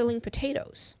 you're boiling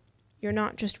potatoes. You're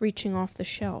not just reaching off the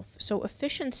shelf. So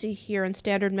efficiency here and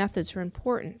standard methods are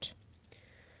important.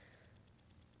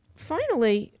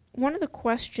 Finally, one of the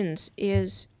questions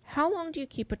is, how long do you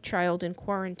keep a child in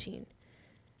quarantine?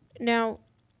 Now,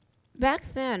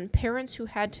 back then, parents who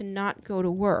had to not go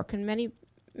to work, and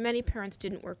many parents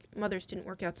didn't work, mothers didn't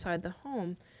work outside the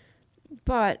home,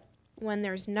 but when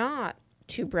there's not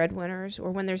two breadwinners,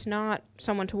 or when there's not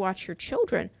someone to watch your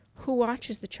children, who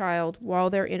watches the child while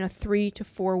they're in a 3 to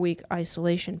 4 week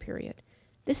isolation period?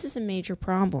 This is a major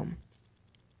problem,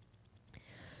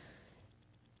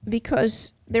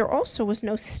 because there also was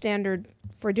no standard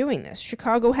for doing this.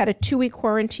 Chicago had a 2-week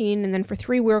quarantine, and then for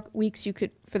 3 weeks you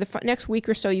could, for the next week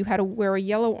or so, you had to wear a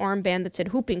yellow armband that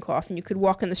said whooping cough, and you could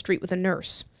walk in the street with a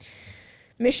nurse.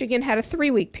 Michigan had a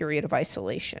 3-week period of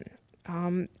isolation.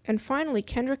 And finally,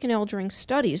 Kendrick and Eldring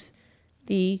studies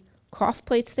the cough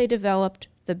plates they developed,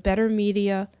 the better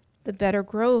media, the better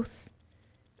growth,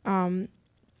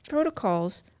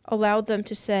 protocols allowed them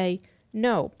to say,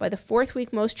 no, by the 4th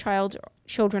week, most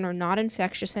children are not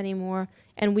infectious anymore,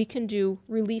 and we can do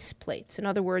release plates. In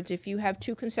other words, if you have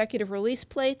 2 consecutive release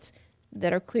plates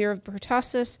that are clear of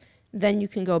pertussis, then you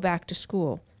can go back to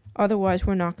school. Otherwise,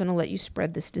 we're not going to let you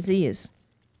spread this disease.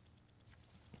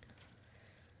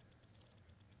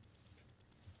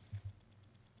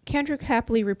 Kendrick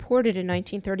happily reported in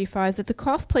 1935 that the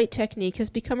cough plate technique has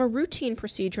become a routine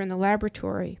procedure in the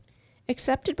laboratory,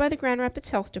 accepted by the Grand Rapids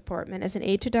Health Department as an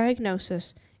aid to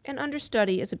diagnosis and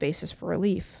understudy as a basis for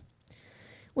relief.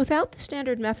 Without the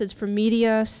standard methods for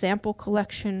media, sample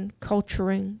collection,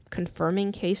 culturing,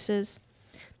 confirming cases,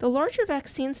 the larger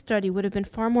vaccine study would have been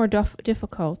far more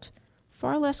difficult,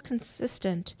 far less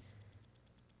consistent.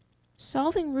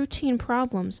 Solving routine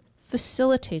problems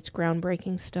facilitates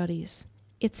groundbreaking studies.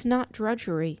 It's not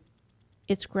drudgery,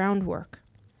 it's groundwork.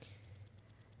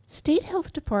 State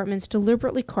health departments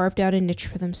deliberately carved out a niche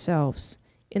for themselves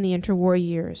in the interwar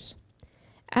years.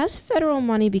 As federal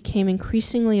money became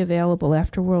increasingly available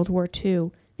after World War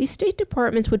II, these state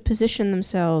departments would position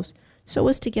themselves so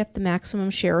as to get the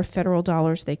maximum share of federal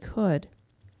dollars they could.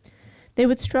 They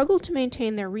would struggle to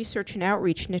maintain their research and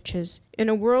outreach niches in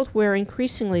a world where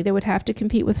increasingly they would have to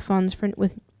compete with funds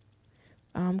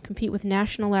compete with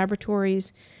national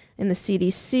laboratories in the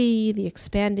CDC, the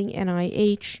expanding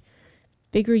NIH,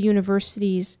 bigger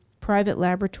universities, private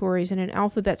laboratories, and an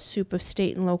alphabet soup of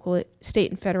state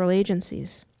and federal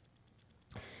agencies.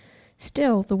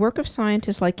 Still, the work of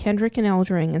scientists like Kendrick and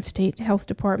Eldring and state health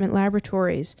department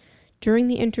laboratories during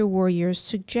the interwar years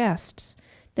suggests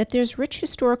that there's rich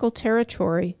historical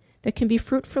territory that can be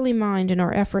fruitfully mined in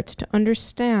our efforts to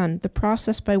understand the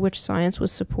process by which science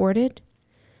was supported,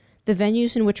 the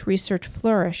venues in which research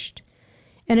flourished,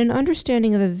 and an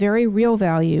understanding of the very real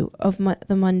value of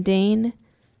the mundane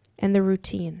and the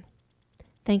routine.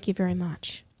 Thank you very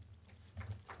much.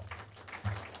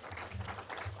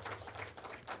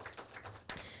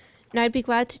 Now I'd be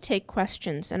glad to take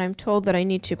questions, and I'm told that I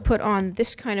need to put on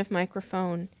this kind of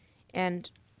microphone and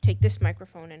take this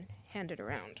microphone and hand it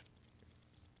around.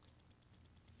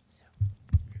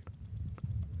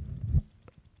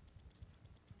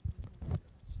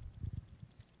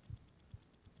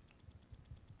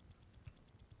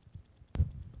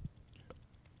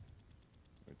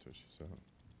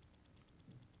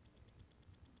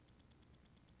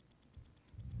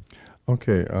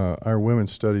 Okay, our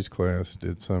women's studies class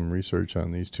did some research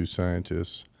on these 2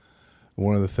 scientists.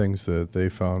 One of the things that they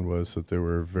found was that there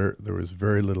was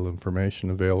very little information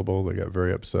available. They got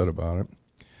very upset about it.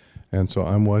 And so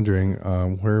I'm wondering,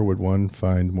 where would one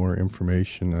find more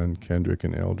information on Kendrick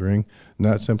and Eldring?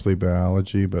 Not simply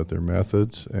biology, but their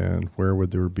methods, and where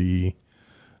would there be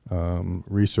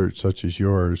research such as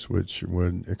yours, which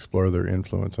would explore their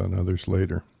influence on others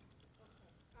later?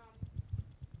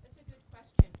 That's a good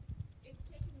question. It's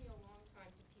taken me a long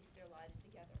time to piece their lives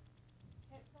together.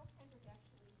 Kendrick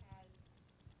actually has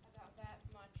about that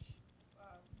much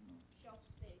shelf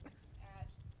space at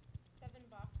 7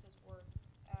 boxes worth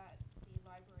at the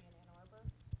library in Ann Arbor.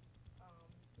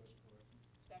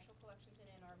 Special collections in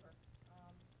Ann Arbor.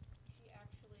 She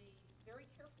actually very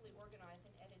carefully organized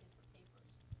and edited her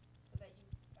papers so that you,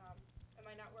 am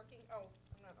I not working? Oh,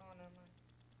 I'm not on, am I?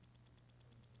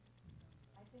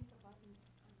 I think the button's,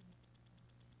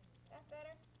 that's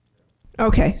better? Yeah.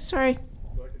 Okay, sorry.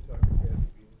 So I can talk to Kathy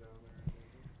Bean down there?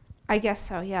 I guess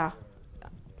so, yeah.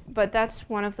 But that's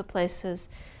one of the places.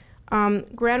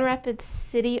 Grand Rapids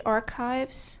City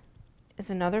Archives is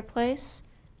another place.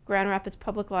 Grand Rapids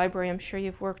Public Library, I'm sure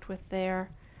you've worked with there.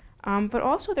 But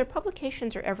also their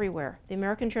publications are everywhere. The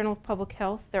American Journal of Public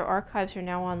Health, their archives are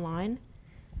now online.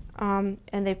 And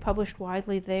they've published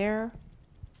widely there.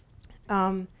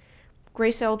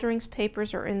 Grace Eldring's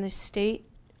papers are in the state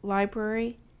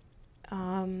library.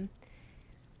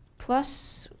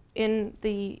 Plus, in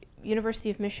the University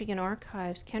of Michigan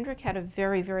archives, Kendrick had a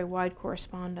very, very wide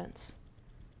correspondence.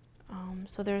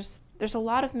 So there's a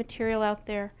lot of material out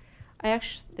there. I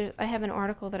have an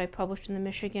article that I published in the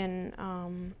Michigan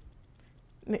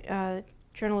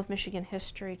Journal of Michigan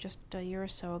History just a year or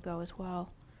so ago as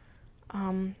well,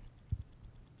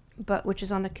 but which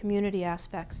is on the community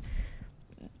aspects.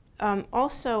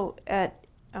 Also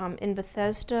in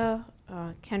Bethesda,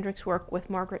 Kendrick's work with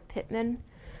Margaret Pittman,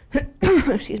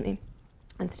 excuse me,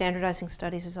 on standardizing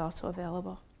studies is also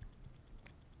available.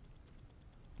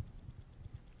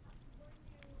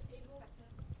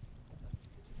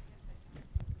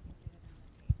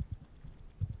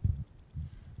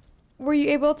 Were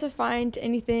you able to find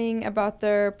anything about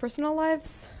their personal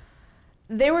lives?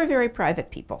 They were very private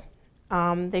people.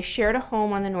 They shared a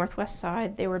home on the Northwest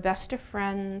Side. They were best of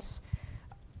friends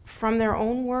From their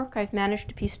own work, I've managed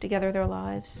to piece together their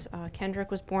lives.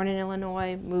 Kendrick was born in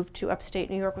Illinois, moved to upstate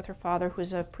New York with her father, who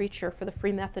was a preacher for the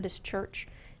Free Methodist Church.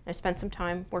 And I spent some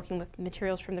time working with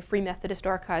materials from the Free Methodist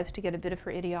archives to get a bit of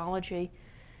her ideology.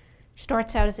 She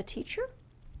starts out as a teacher,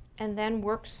 and then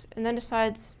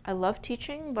decides, I love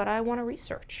teaching, but I want to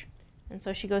research. And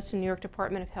so she goes to New York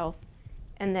Department of Health,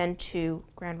 and then to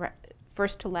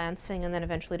first to Lansing, and then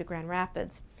eventually to Grand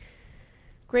Rapids.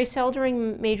 Grace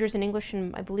Eldering majors in English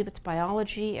and I believe it's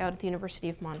biology out at the University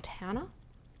of Montana,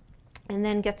 and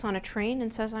then gets on a train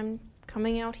and says, I'm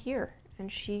coming out here.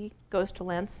 And she goes to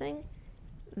Lansing,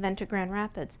 then to Grand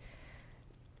Rapids.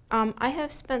 I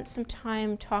have spent some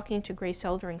time talking to Grace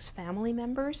Eldering's family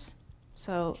members,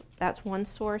 so that's one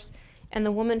source, and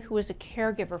the woman who was a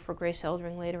caregiver for Grace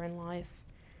Eldering later in life.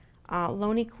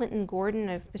 Lonnie Clinton Gordon,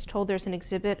 I was told there's an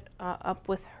exhibit up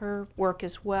with her work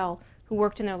as well, who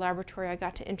worked in their laboratory. I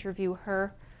got to interview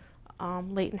her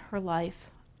late in her life.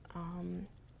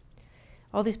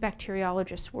 All these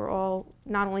bacteriologists were all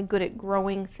not only good at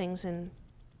growing things in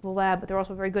the lab, but they're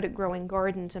also very good at growing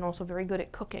gardens and also very good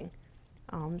at cooking.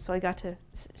 So I got to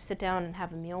sit down and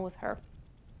have a meal with her.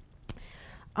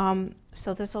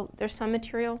 So there's some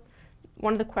material.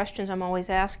 One of the questions I'm always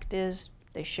asked is,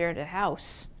 they shared a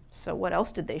house, so what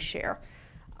else did they share?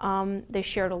 They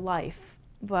shared a life,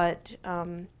 but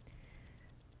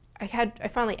I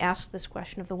finally asked this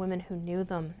question of the women who knew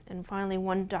them, and finally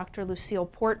one Dr. Lucille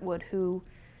Portwood, who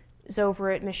is over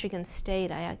at Michigan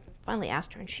State, I finally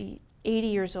asked her, and she, 80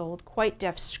 years old, quite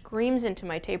deaf, screams into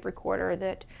my tape recorder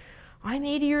that I'm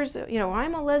 80 years,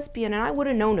 I'm a lesbian, and I would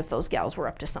have known if those gals were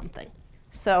up to something.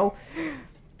 So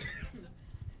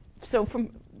from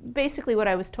basically what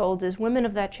I was told is women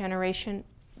of that generation,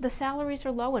 the salaries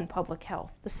are low in public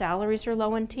health. The salaries are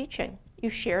low in teaching. You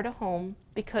shared a home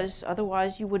because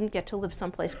otherwise you wouldn't get to live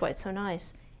someplace quite so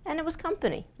nice. And it was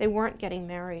company. They weren't getting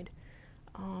married.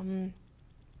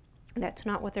 That's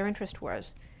not what their interest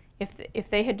was. If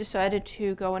they had decided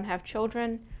to go and have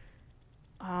children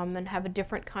and have a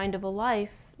different kind of a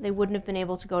life, they wouldn't have been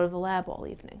able to go to the lab all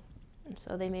evening. And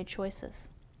so they made choices.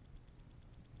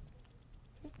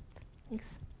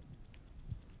 Thanks.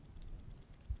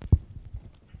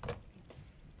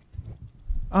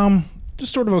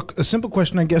 Just sort of a simple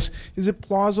question, I guess. Is it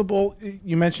plausible,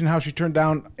 you mentioned how she turned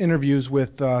down interviews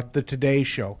with the Today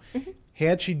Show. Mm-hmm.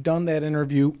 Had she done that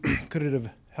interview, could it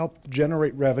have helped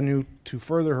generate revenue to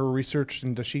further her research?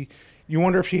 And you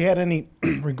wonder if she had any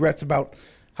regrets about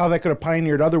how that could have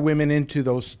pioneered other women into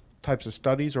those types of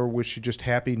studies, or was she just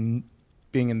happy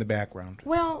being in the background?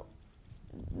 Well,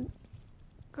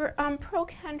 Pearl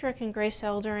Kendrick and Grace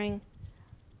Eldering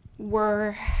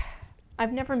were,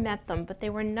 I've never met them, but they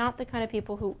were not the kind of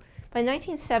people who, by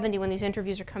 1970, when these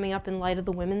interviews are coming up in light of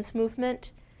the women's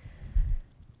movement,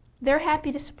 they're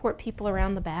happy to support people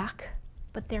around the back,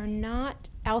 but they're not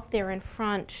out there in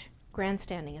front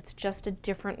grandstanding. It's just a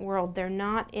different world. They're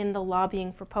not in the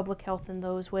lobbying for public health in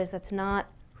those ways. That's not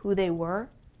who they were.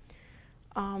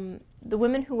 The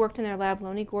women who worked in their lab,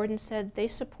 Lonnie Gordon said, they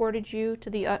supported you to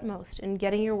the utmost in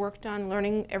getting your work done,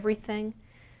 learning everything.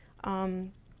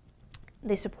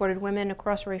 They supported women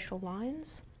across racial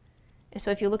lines. And so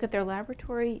if you look at their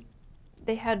laboratory,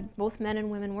 they had both men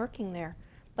and women working there,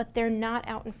 but they're not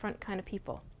out in front kind of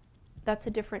people. That's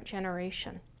a different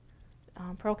generation.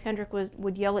 Pearl Kendrick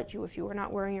would yell at you if you were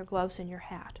not wearing your gloves and your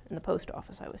hat in the post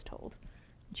office, I was told.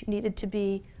 That you needed to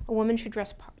be, a woman should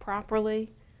dress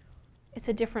properly. It's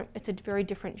a very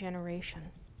different generation.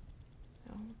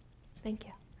 So, thank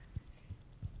you.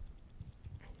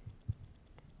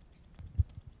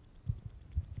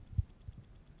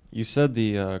 You said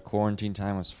the quarantine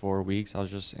time was 4 weeks. I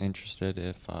was just interested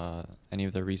if any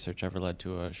of the research ever led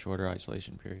to a shorter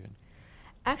isolation period.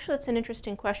 Actually, it's an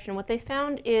interesting question. What they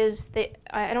found is,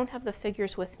 I don't have the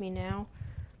figures with me now,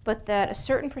 but that a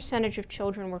certain percentage of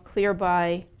children were clear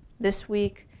by this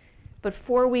week, but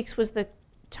 4 weeks was the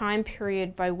time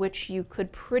period by which you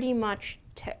could pretty much,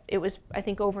 it was, I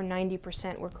think, over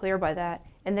 90% were clear by that,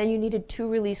 and then you needed 2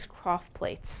 release cough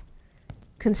plates,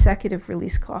 consecutive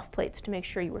release cough plates, to make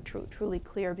sure you were truly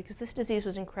clear, because this disease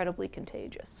was incredibly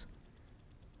contagious.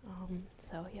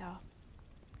 So, yeah.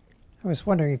 I was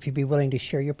wondering if you'd be willing to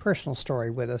share your personal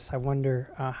story with us. I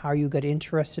wonder how you got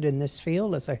interested in this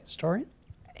field as a historian?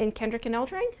 In Kendrick and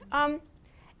Eldering?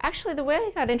 Actually, the way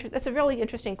I got interested, that's a really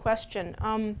interesting question.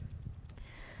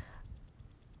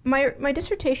 My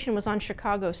dissertation was on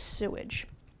Chicago sewage.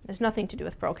 There's nothing to do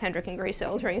with Pearl Kendrick and Grace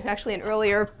Eldering. It's actually an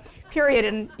earlier period,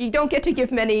 and you don't get to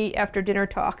give many after-dinner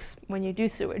talks when you do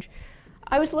sewage.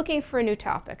 I was looking for a new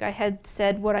topic. I had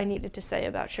said what I needed to say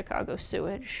about Chicago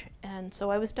sewage, and so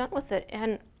I was done with it.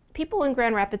 And people in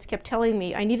Grand Rapids kept telling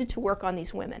me I needed to work on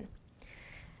these women.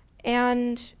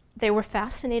 And they were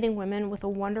fascinating women with a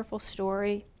wonderful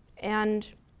story,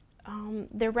 and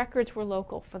their records were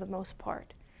local for the most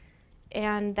part.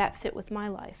 And that fit with my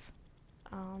life.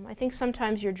 I think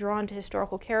sometimes you're drawn to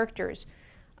historical characters,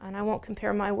 and I won't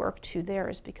compare my work to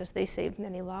theirs because they saved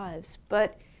many lives,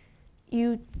 but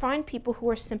you find people who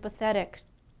are sympathetic,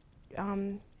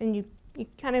 and you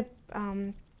kind of,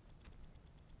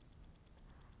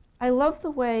 I love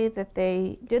the way that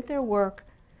they did their work.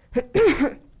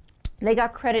 They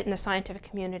got credit in the scientific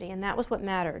community, and that was what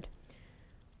mattered.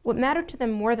 What mattered to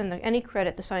them more than any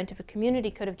credit the scientific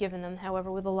community could have given them,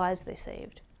 however, were the lives they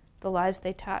saved, the lives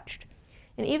they touched.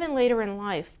 And even later in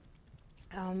life,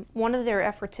 one of their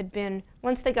efforts had been,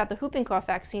 once they got the whooping cough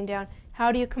vaccine down,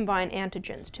 how do you combine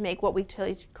antigens to make what we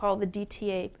call the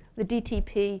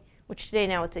DTP, which today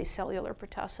now it's a cellular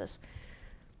pertussis.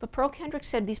 But Pearl Kendrick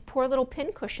said these poor little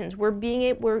pin cushions,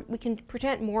 we can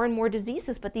prevent more and more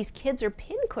diseases, but these kids are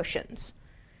pin cushions.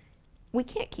 We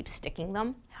can't keep sticking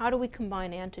them. How do we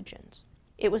combine antigens?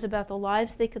 It was about the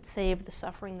lives they could save, the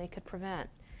suffering they could prevent.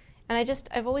 And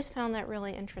I've always found that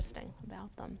really interesting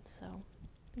about them, so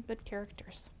good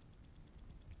characters.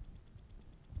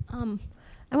 I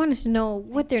wanted to know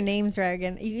what their names are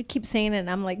again. You keep saying it, and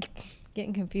I'm like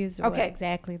getting confused about what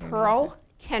exactly their names are. Pearl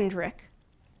Kendrick,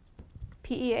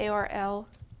 Pearl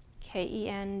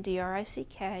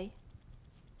Kendrick,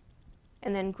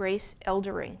 and then Grace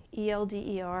Eldering,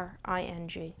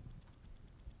 Eldering.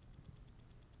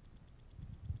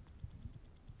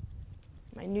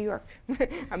 My New York,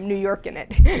 I'm New Yorking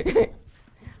it.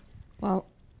 Well,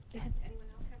 did anyone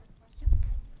else have a question?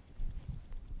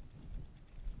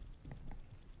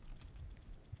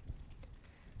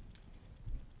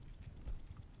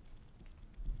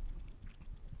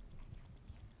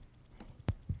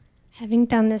 Having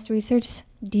done this research,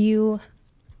 do you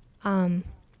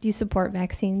support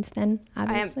vaccines then,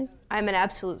 obviously? I'm an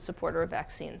absolute supporter of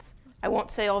vaccines. I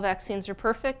won't say all vaccines are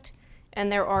perfect, and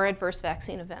there are adverse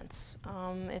vaccine events.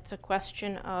 It's a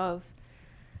question of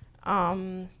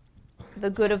the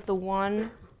good of the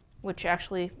one, which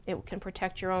actually it can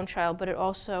protect your own child, but it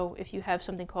also, if you have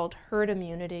something called herd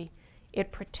immunity,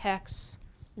 it protects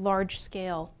large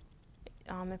scale.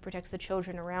 It protects the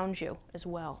children around you as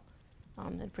well.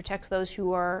 It protects those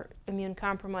who are immune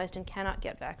compromised and cannot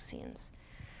get vaccines.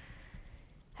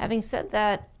 Having said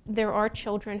that, there are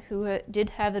children who did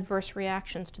have adverse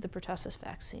reactions to the pertussis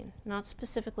vaccine, not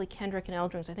specifically Kendrick and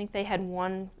Eldring's. I think they had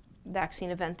one vaccine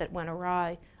event that went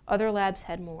awry. Other labs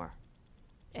had more.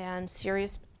 And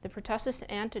the pertussis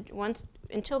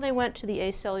until they went to the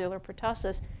acellular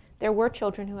pertussis, there were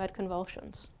children who had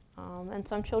convulsions, and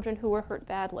some children who were hurt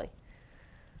badly.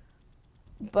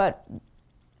 But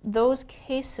those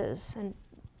cases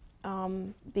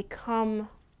become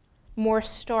more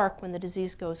stark when the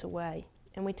disease goes away.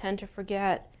 And we tend to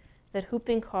forget that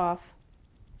whooping cough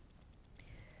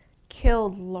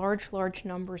killed large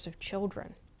numbers of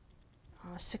children.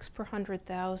 6 per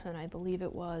 100,000, I believe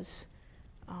it was.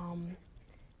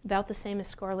 About the same as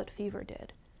scarlet fever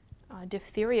did.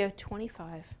 Diphtheria,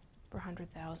 25 per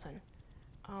 100,000.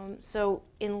 So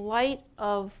in light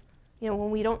of, when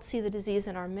we don't see the disease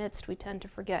in our midst, we tend to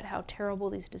forget how terrible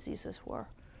these diseases were.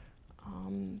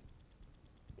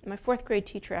 My 4th grade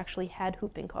teacher actually had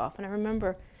whooping cough, and I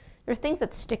remember there are things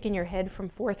that stick in your head from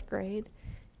 4th grade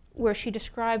where she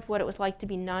described what it was like to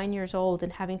be 9 years old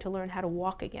and having to learn how to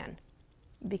walk again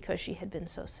because she had been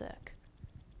so sick.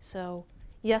 So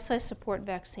yes, I support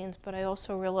vaccines, but I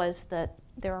also realize that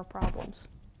there are problems.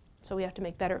 So we have to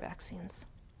make better vaccines.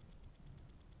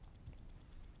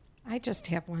 I just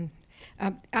have one.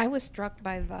 I was struck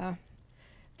by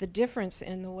the difference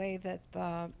in the way that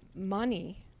the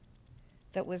money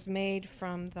that was made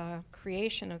from the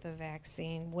creation of the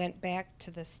vaccine went back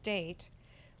to the state,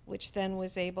 which then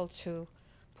was able to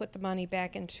put the money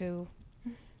back into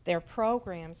their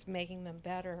programs, making them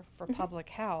better for public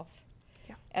health,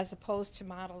 as opposed to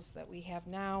models that we have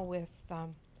now with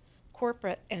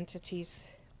corporate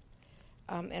entities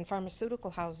and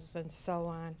pharmaceutical houses and so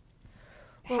on.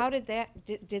 Well, how did that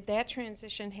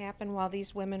that happen while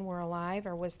these women were alive,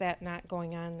 or was that not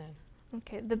going on then?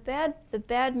 Okay, the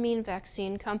bad mean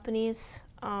vaccine companies,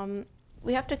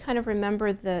 we have to kind of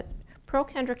remember that Pearl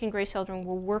Kendrick and Grace Eldering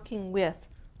were working with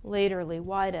laterally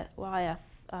Wyeth,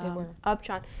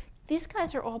 Upjohn. These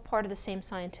guys are all part of the same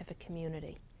scientific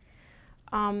community.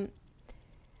 The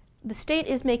state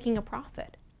is making a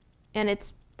profit, and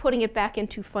it's putting it back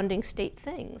into funding state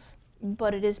things,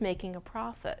 but it is making a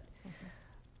profit.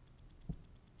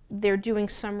 they're doing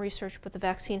some research, but the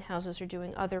vaccine houses are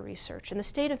doing other research. And the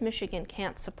state of Michigan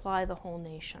can't supply the whole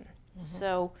nation.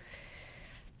 So,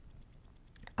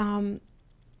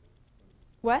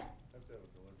 what?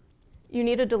 You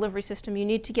need a delivery system. You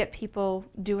need to get people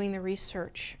doing the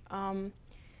research.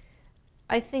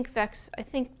 I think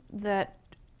that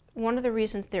one of the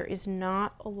reasons there is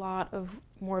not a lot of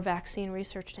more vaccine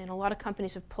research today, and a lot of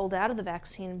companies have pulled out of the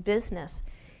vaccine business,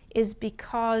 is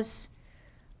because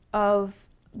of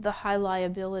the high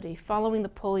liability following the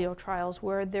polio trials,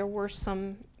 where there were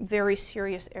some very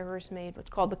serious errors made, what's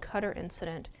called the Cutter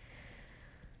incident.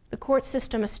 The court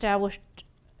system established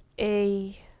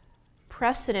a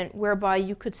precedent whereby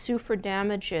you could sue for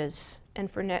damages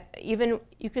and for even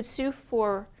you could sue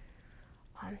for,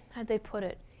 how'd they put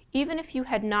it? Even if you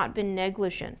had not been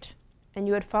negligent and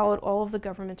you had followed all of the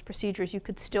government's procedures, you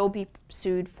could still be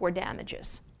sued for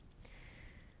damages.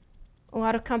 A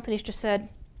lot of companies just said,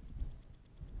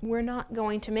 we're not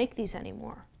going to make these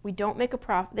anymore. We don't make a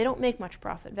profit. They don't make much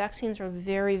profit. Vaccines are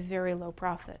very, very low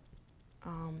profit,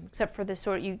 except for the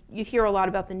sort you hear a lot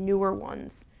about the newer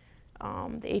ones,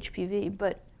 the HPV,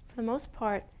 but for the most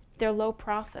part, they're low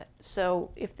profit.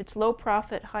 So if it's low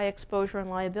profit, high exposure, and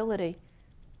liability,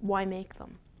 why make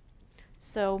them?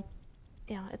 So,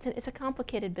 yeah, it's a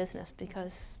complicated business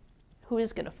because who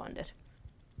is going to fund it?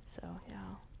 So,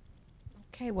 yeah.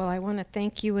 Okay, well, I want to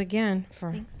thank you again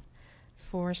Thanks.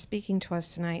 for speaking to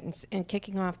us tonight and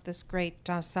kicking off this great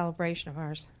celebration of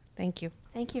ours. Thank you.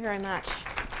 Thank you very much.